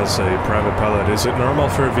it as a private pilot. Is it normal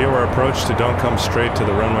for a VOR approach to don't come straight to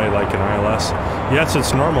the runway like an ILS? Yes,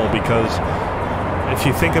 it's normal, because if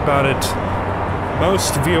you think about it,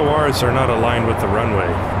 most VORs are not aligned with the runway.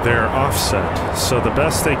 They're offset. So the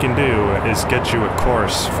best they can do is get you a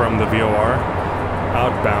course from the VOR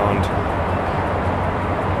outbound,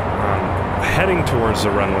 heading towards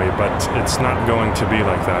the runway, but it's not going to be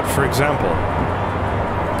like that. For example,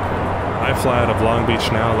 I fly out of Long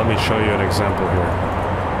Beach now. Let me show you an example here.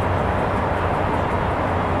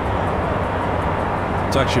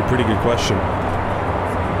 It's actually a pretty good question.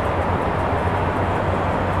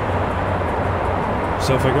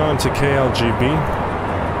 So if I go into KLGB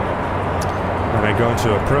and I go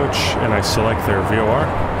into approach and I select their VOR,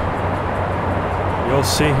 you'll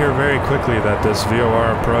see here very quickly that this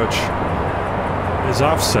VOR approach is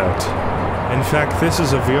offset. In fact, this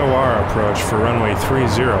is a VOR approach for runway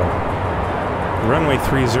 30. Runway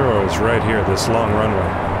 30 is right here, this long runway.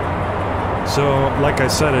 So, like I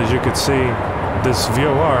said, as you could see, this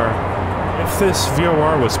VOR, if this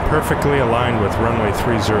VOR was perfectly aligned with runway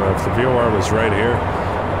 30, if the VOR was right here,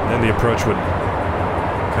 then the approach would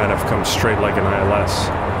kind of come straight like an ILS.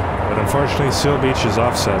 But unfortunately, Seal Beach is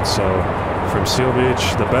offset, so from Seal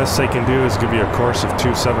Beach, the best they can do is give you a course of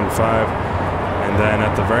 275, and then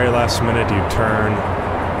at the very last minute you turn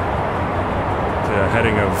a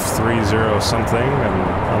heading of 30 something and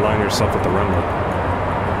align yourself with the runway.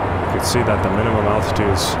 You can see that the minimum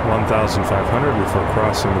altitude is 1,500 before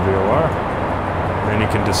crossing the VOR. And then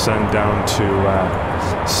you can descend down to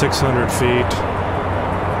 600 feet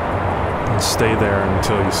and stay there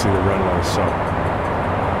until you see the runway. So,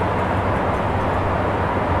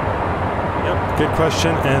 yep, good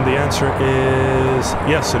question. And the answer is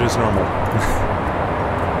yes, it is normal.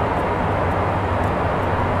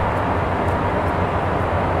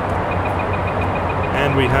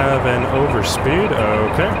 And we have an overspeed,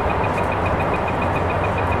 okay.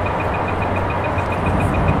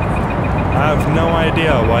 I have no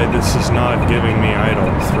idea why this is not giving me idle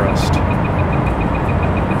thrust.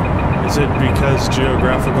 Is it because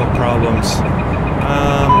geographical problems?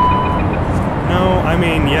 No, I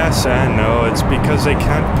mean yes and no. It's because they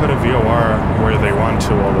can't put a VOR where they want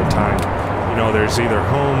to all the time. You know, there's either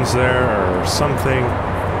homes there or something.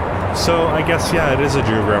 So I guess, yeah, it is a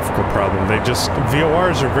geographical problem.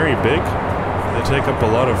 VORs are very big. They take up a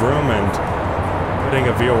lot of room, and putting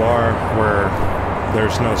a VOR where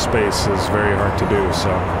there's no space is very hard to do, so,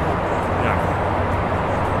 yeah.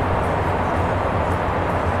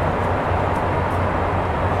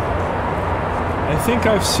 I think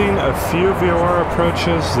I've seen a few VOR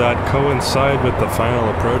approaches that coincide with the final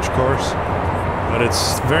approach course, but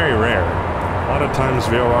it's very rare. A lot of times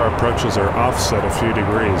VOR approaches are offset a few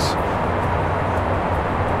degrees.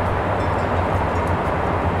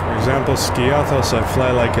 For example, Skiathos, I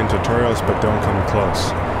fly like in tutorials but don't come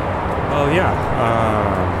close. Well, yeah.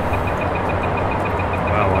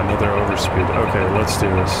 Wow, another overspeed. Okay, let's do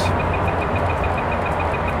this.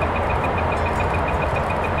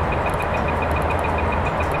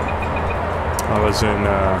 I was in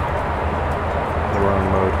the wrong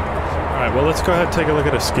mode. Alright, well, let's go ahead and take a look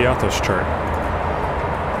at a Skiathos chart.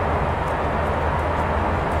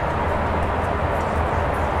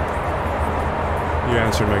 You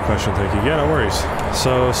answered my question, thank you. Yeah, no worries.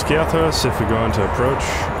 So, Skiathos, if we go into approach,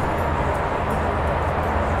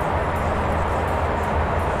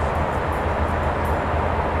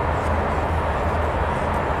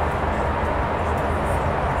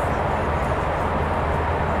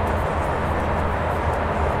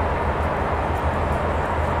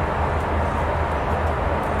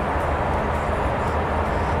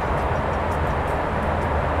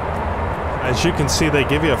 I As you can see, they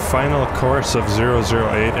give you a final course of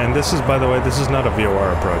 008, and this is, by the way, this is not a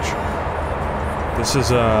VOR approach. This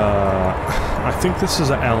is a... I think this is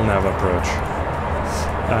a LNAV approach.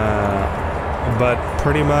 But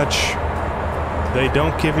pretty much, they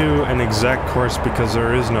don't give you an exact course because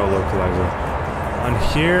there is no localizer. On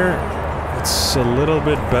here, it's a little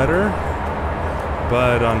bit better,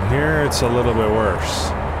 but on here, it's a little bit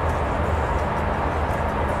worse.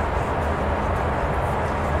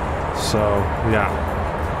 So, yeah,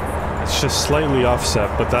 it's just slightly offset,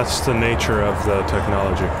 but that's the nature of the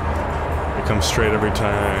technology. It comes straight every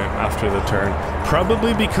time after the turn.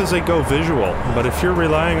 Probably because they go visual, but if you're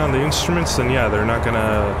relying on the instruments, then yeah, they're not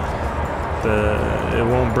gonna... it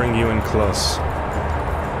won't bring you in close.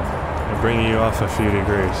 It'll bring you off a few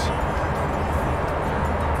degrees.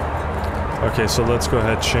 Okay, so let's go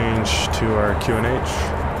ahead and change to our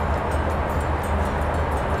QNH.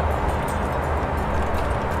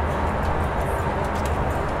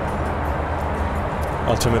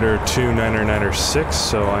 Altimeter 29906,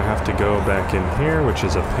 so I have to go back in here, which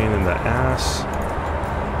is a pain in the ass.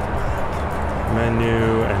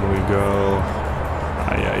 Menu, and we go...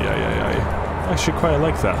 I actually quite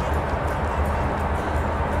like that.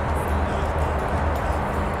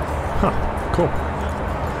 Huh, cool.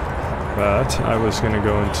 But I was going to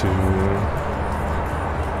go into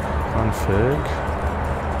config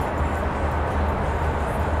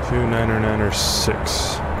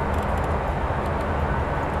 29906.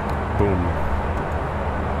 Boom.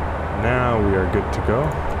 Now we are good to go.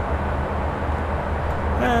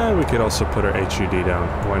 And we could also put our HUD down.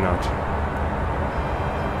 Why not?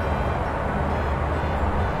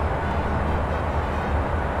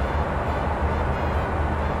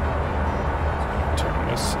 Turn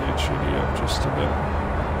this HUD up just a bit.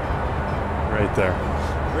 Right there.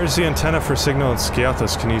 Where's the antenna for signal in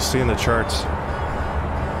Skiathos? Can you see in the charts?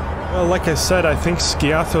 Well, like I said, I think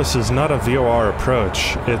Skiathos is not a VOR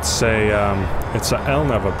approach. It's a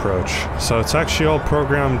LNAV approach. So it's actually all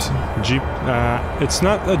programmed. It's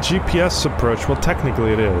not a GPS approach. Well,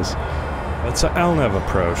 technically it is. It's an LNAV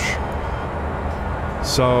approach.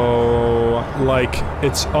 So, like,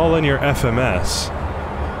 it's all in your FMS.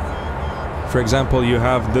 For example, you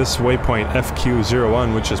have this waypoint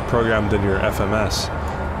FQ01, which is programmed in your FMS.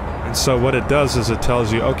 And so what it does is it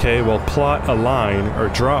tells you, okay, well, plot a line or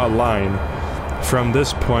draw a line from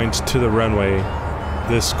this point to the runway,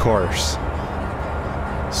 this course.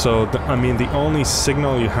 So, I mean, the only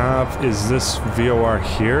signal you have is this VOR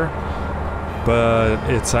here, but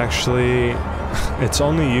it's actually, it's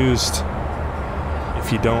only used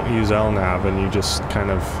if you don't use LNAV and you just kind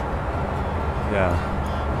of, yeah.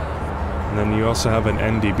 And then you also have an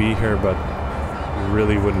NDB here, but you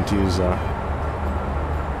really wouldn't use that.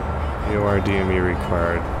 VOR DME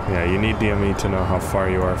required. Yeah, you need DME to know how far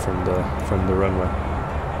you are from the runway.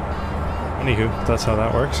 Anywho, that's how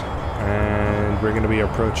that works. And we're going to be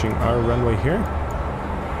approaching our runway here.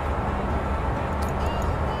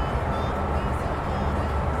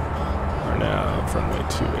 We're now runway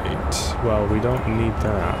 28. Well, we don't need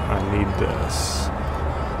that. I need this.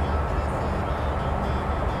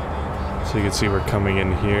 So you can see we're coming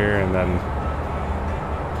in here and then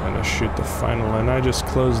I'm gonna shoot the final, and I just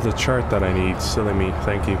closed the chart that I need. Silly me,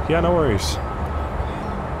 thank you. Yeah, no worries.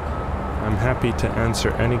 I'm happy to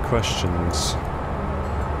answer any questions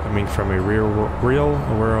coming from a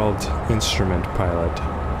real-world instrument pilot.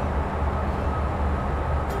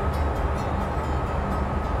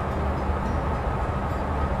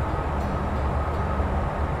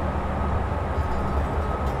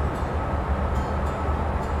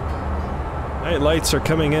 Night lights are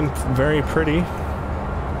coming in very pretty.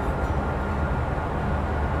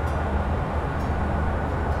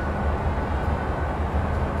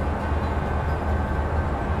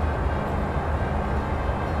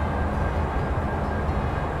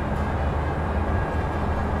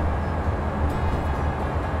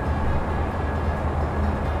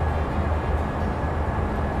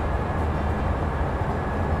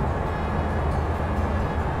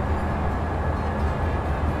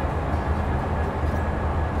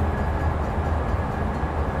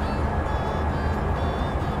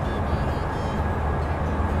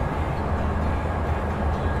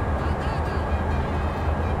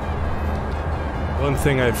 One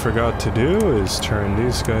thing I forgot to do is turn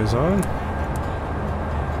these guys on.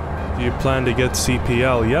 Do you plan to get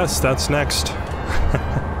CPL? Yes, that's next.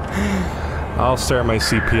 I'll start my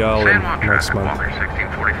CPL next month.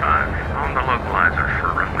 1645 on the localizer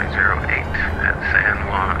for runway 08 at San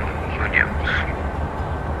Juan, Munoz.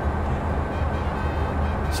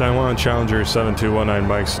 San Juan Challenger 7219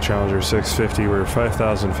 Mike's Challenger 650. We're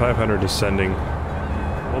 5,500 descending.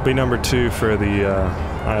 We'll be number 2 for the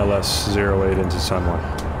ILS 08 into San Juan.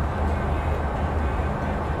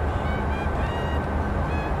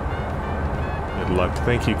 Good luck.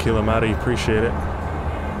 Thank you, Kilamati. Appreciate it.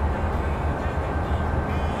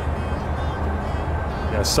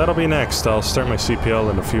 Yes, that'll be next. I'll start my CPL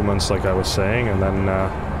in a few months, like I was saying, and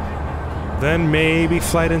then maybe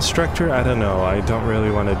flight instructor. I don't know. I don't really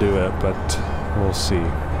want to do it, but we'll see.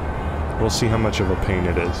 We'll see how much of a pain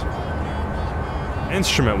it is.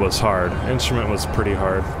 Instrument was hard. Instrument was pretty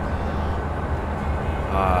hard.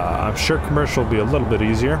 I'm sure commercial will be a little bit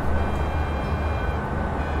easier.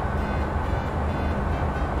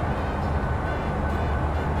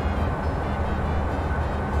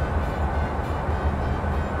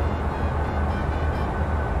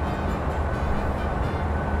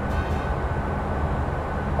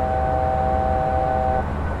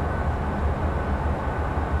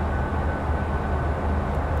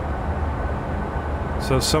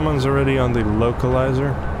 So someone's already on the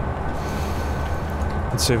localizer.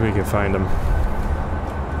 Let's see if we can find them.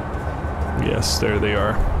 Yes, there they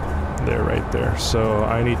are. They're right there. So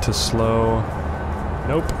I need to slow.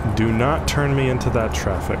 Nope, do not turn me into that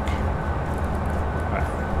traffic.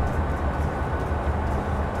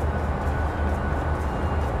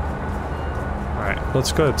 Alright,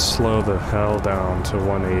 let's go ahead and slow the hell down to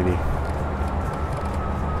 180.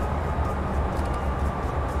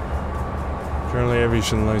 Generally,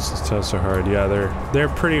 aviation license tests are hard. Yeah, they're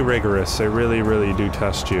pretty rigorous. They really, really do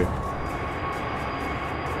test you.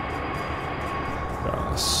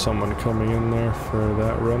 Someone coming in there for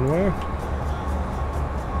that runway.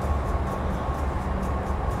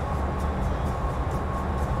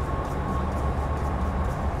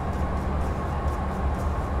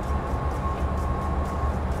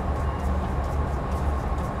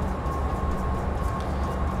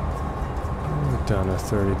 Down to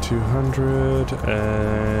 3,200,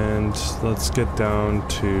 and let's get down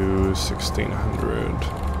to 1,600.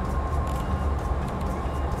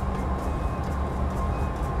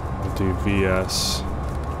 I'll do VS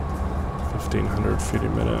 1,500 feet a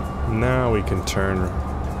minute. Now we can turn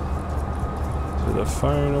to the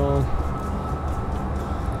final.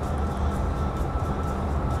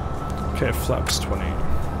 Okay, flaps 20.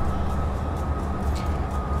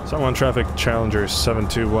 Someone traffic Challenger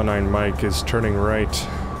 7219 Mike is turning right,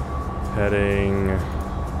 heading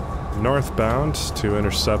northbound to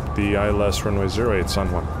intercept the ILS runway 08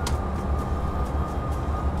 San Juan.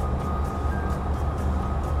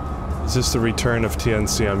 Is this the return of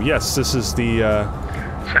TNCM? Yes, this is the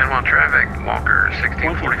San Juan traffic, Walker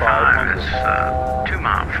 1645 is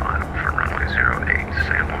 2-mile final for runway 08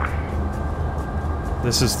 San Juan.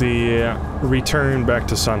 This is the return back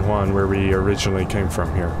to San Juan where we originally came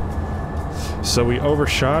from here. So we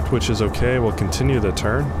overshot, which is okay. We'll continue the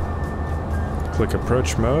turn. Click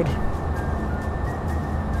approach mode.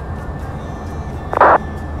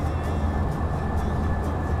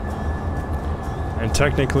 And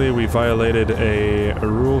technically we violated a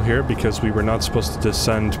rule here because we were not supposed to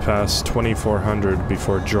descend past 2400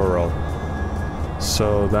 before Joral.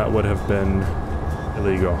 So that would have been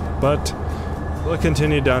illegal. But we'll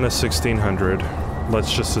continue down to 1600.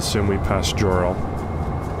 Let's just assume we passed Joral.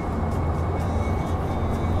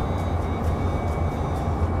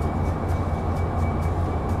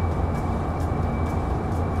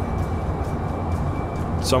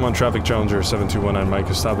 Someone traffic Challenger 7219 Mike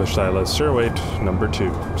established ILS 08 number 2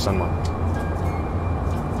 San Juan.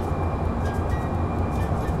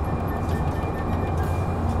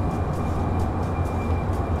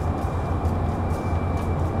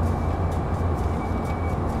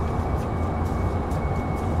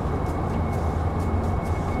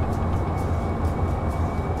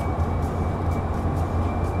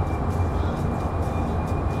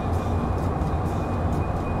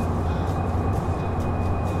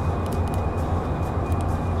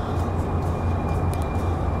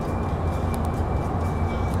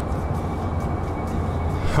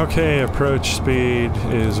 Okay, approach speed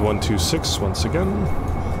is 126 once again.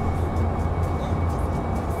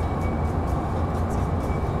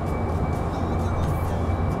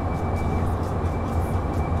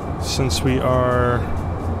 Since we are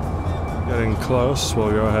getting close,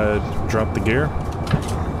 we'll go ahead and drop the gear.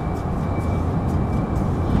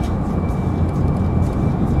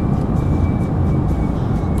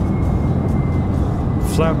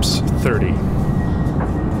 Flaps 30.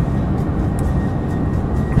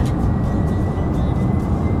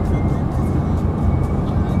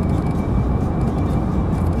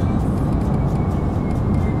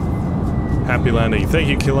 Happy landing. Thank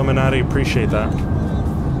you, Kilominati. Appreciate that.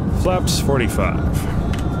 Flaps 45.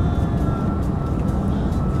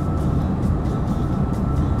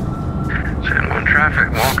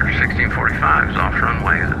 traffic, Walker 1645 is off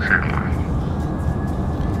runways at San Juan.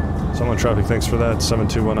 Someone traffic, thanks for that.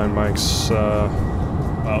 7219 Mike's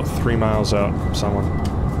about 3 miles out. Someone.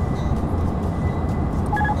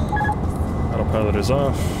 Autopilot is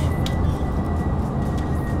off.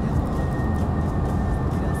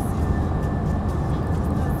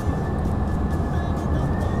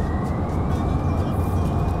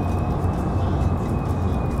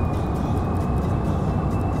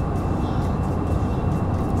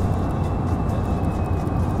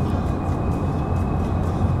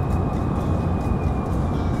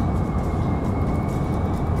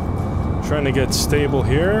 Trying to get stable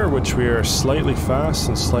here, which we are slightly fast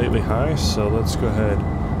and slightly high, so let's go ahead.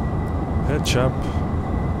 Pitch up.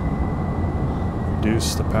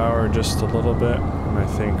 Reduce the power just a little bit, and I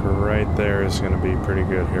think right there is going to be pretty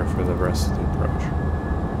good here for the rest of the approach.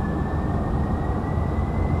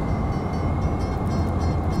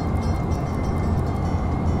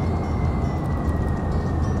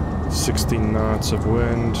 $16 knots of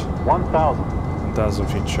wind. 1,000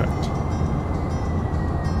 feet checked.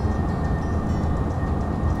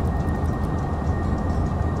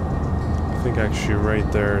 I think actually right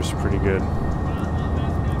there is pretty good.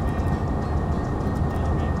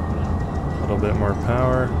 A little bit more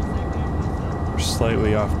power. We're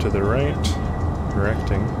slightly off to the right,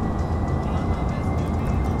 correcting.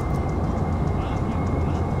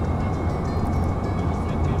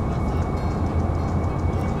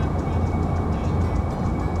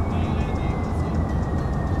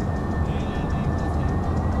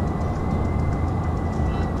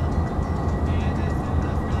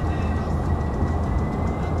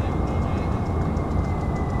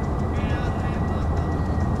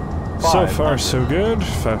 So far, so good.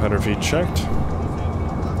 500 feet checked.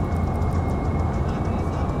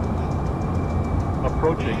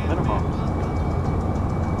 Approaching minimums.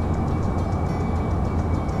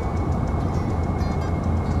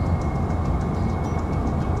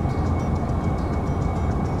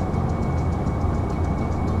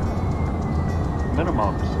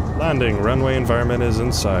 Minimums. Landing. Runway environment is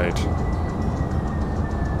in sight.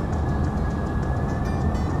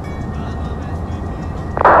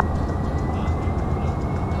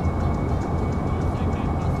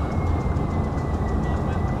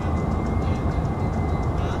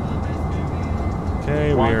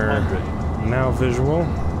 Okay, we are now visual.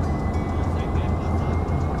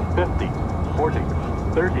 50, 40,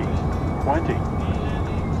 30, 20,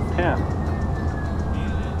 10.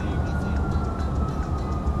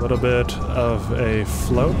 A little bit of a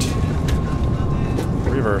float.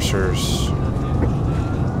 Reversers.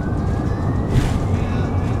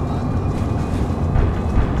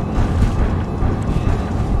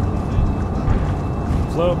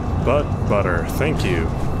 Float, butt, butter. Thank you.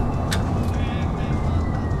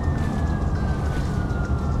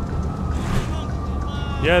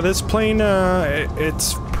 Yeah, this plane,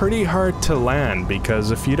 it's pretty hard to land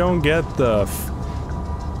because if you don't get the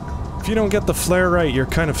flare right, you're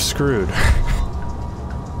kind of screwed.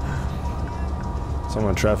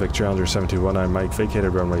 Someone traffic Challenger 7219 Mike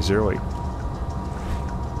vacated runway 08.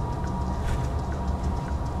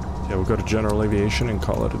 Yeah, we'll go to general aviation and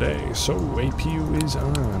call it a day. So APU is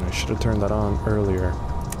on. I should have turned that on earlier.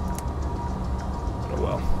 Oh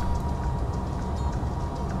well.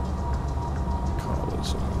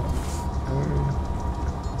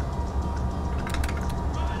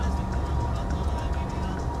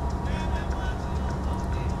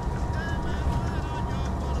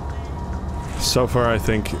 So far, I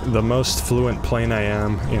think the most fluent plane I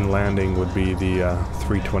am in landing would be the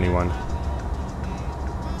 321.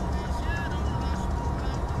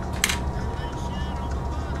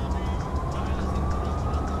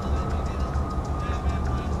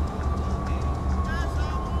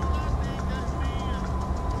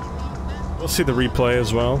 We'll see the replay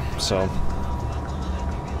as well, so...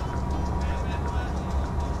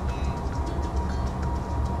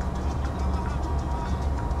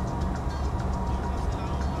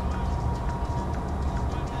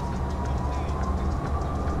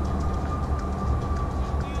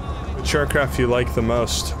 Which aircraft you like the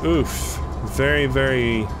most? Oof. Very,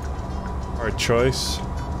 very hard choice.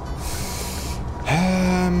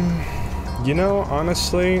 You know,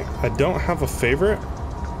 honestly, I don't have a favorite,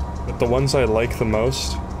 but the ones I like the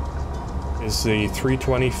most is the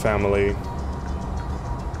 320 family.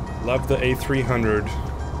 Love the A300,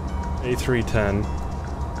 A310,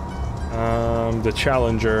 the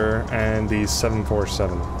Challenger, and the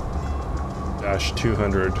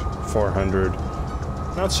 747-200, 400.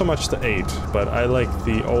 Not so much the 8, but I like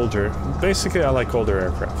the older. Basically, I like older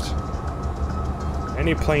aircraft.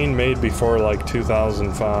 Any plane made before like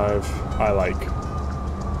 2005, I like.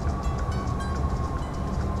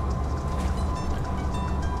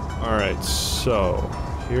 Alright, so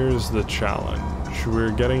here's the challenge. We're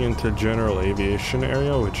getting into general aviation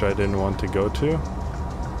area, which I didn't want to go to.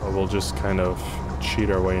 But we'll just kind of cheat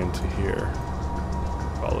our way into here.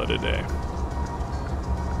 Call it a day.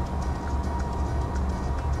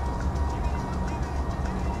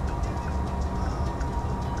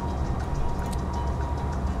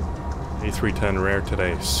 A310 rare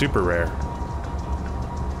today. Super rare.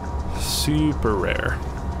 Super rare.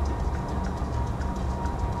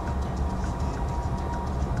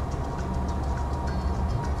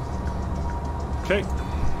 Okay.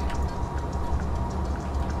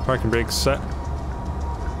 Parking brake set.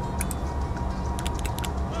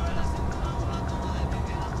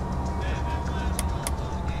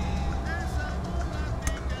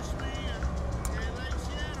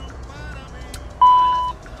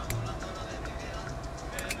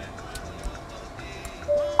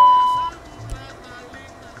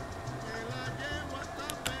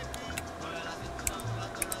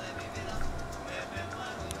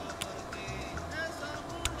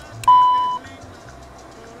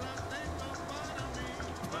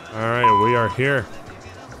 Alright, we are here.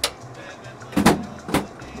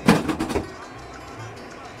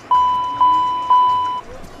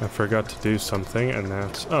 I forgot to do something, and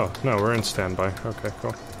that's... Oh, no, we're in standby. Okay,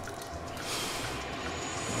 cool.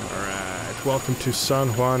 Alright, welcome to San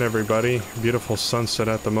Juan, everybody. Beautiful sunset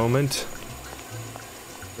at the moment.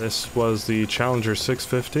 This was the Challenger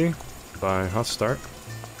 650 by Hot Start.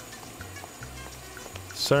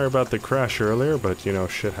 Sorry about the crash earlier, but, you know,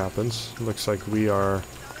 shit happens. Looks like we are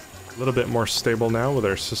a little bit more stable now with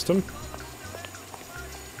our system.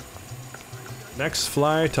 Next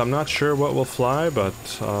flight, I'm not sure what we'll fly, but,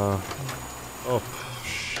 oh,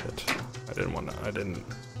 shit. I didn't want to go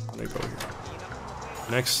here.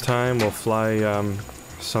 Next time we'll fly,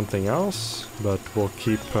 something else, but we'll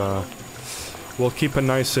keep a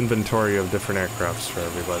nice inventory of different aircrafts for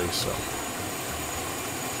everybody, so.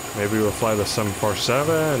 Maybe we'll fly the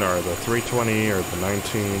 747, or the 320, or the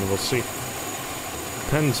 19, we'll see.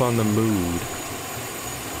 Depends on the mood.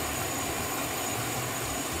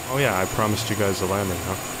 Oh yeah, I promised you guys a landing,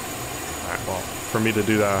 huh? Alright, well, for me to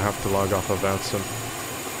do that, I have to log off of Vanson.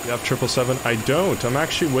 You have 777? I don't. I'm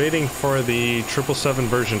actually waiting for the 777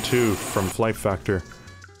 version 2 from Flight Factor.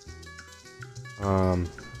 I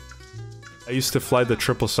used to fly the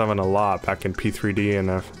 777 a lot back in P3D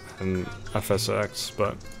and FSX,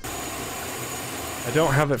 but I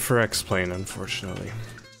don't have it for X-Plane, unfortunately.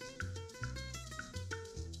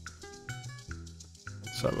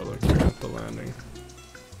 Let's have a look here at the landing.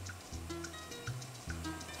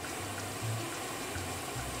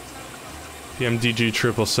 PMDG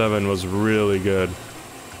 777 was really good.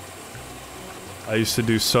 I used to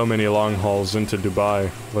do so many long hauls into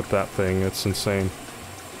Dubai with that thing, it's insane.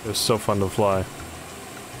 It was so fun to fly.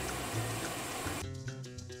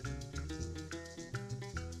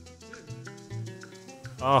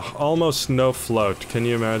 Ah, almost no float, can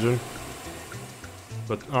you imagine?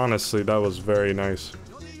 But honestly, that was very nice.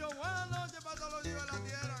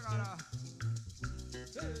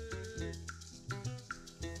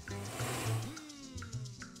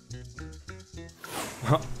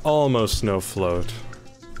 Almost no float.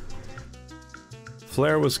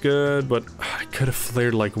 Flare was good, but I could have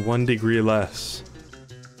flared like 1 degree less.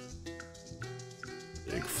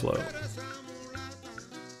 Big float.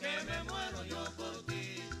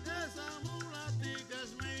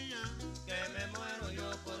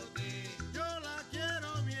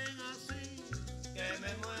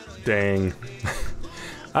 Dang.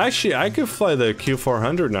 Actually, I could fly the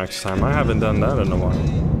Q400 next time. I haven't done that in a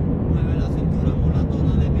while.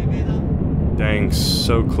 Dang,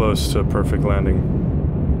 so close to a perfect landing.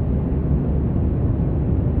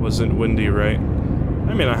 Wasn't windy, right?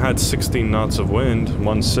 I mean, I had 16 knots of wind,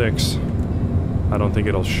 1.6. I don't think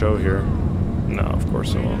it'll show here. No, of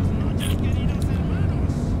course it won't.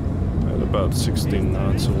 I had about 16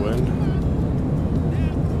 knots of wind.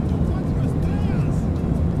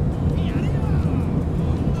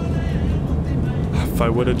 If I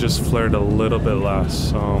would have just flared a little bit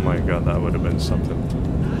less, oh my god, that would have been something.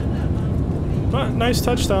 But nice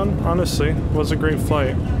touchdown, honestly. It was a great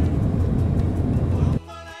flight.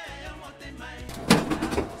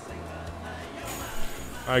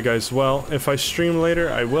 Alright guys, well, if I stream later,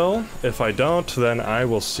 I will. If I don't, then I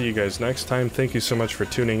will see you guys next time. Thank you so much for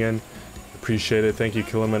tuning in. Appreciate it. Thank you,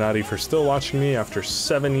 Killuminati, for still watching me after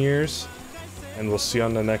 7 years. And we'll see you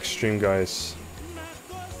on the next stream, guys.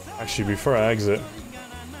 Actually, before I exit,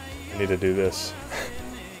 I need to do this.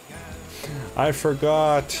 I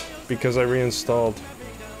forgot, because I reinstalled.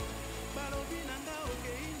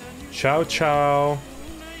 Ciao, ciao.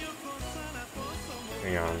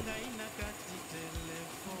 Hang on.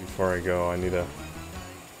 before I go. I need to...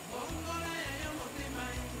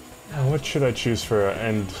 what should I choose for an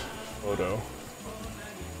end photo?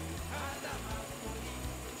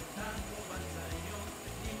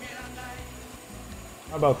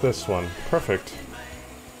 How about this one? Perfect.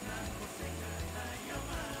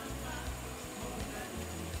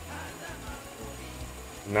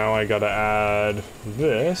 Now I gotta add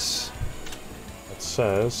this that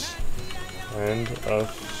says end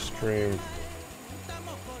of stream.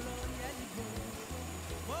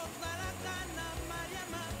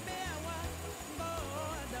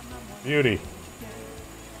 Beauty.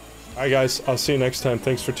 Alright guys, I'll see you next time.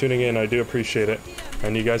 Thanks for tuning in. I do appreciate it.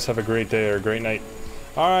 And you guys have a great day or a great night.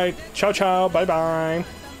 Alright, ciao ciao, bye bye.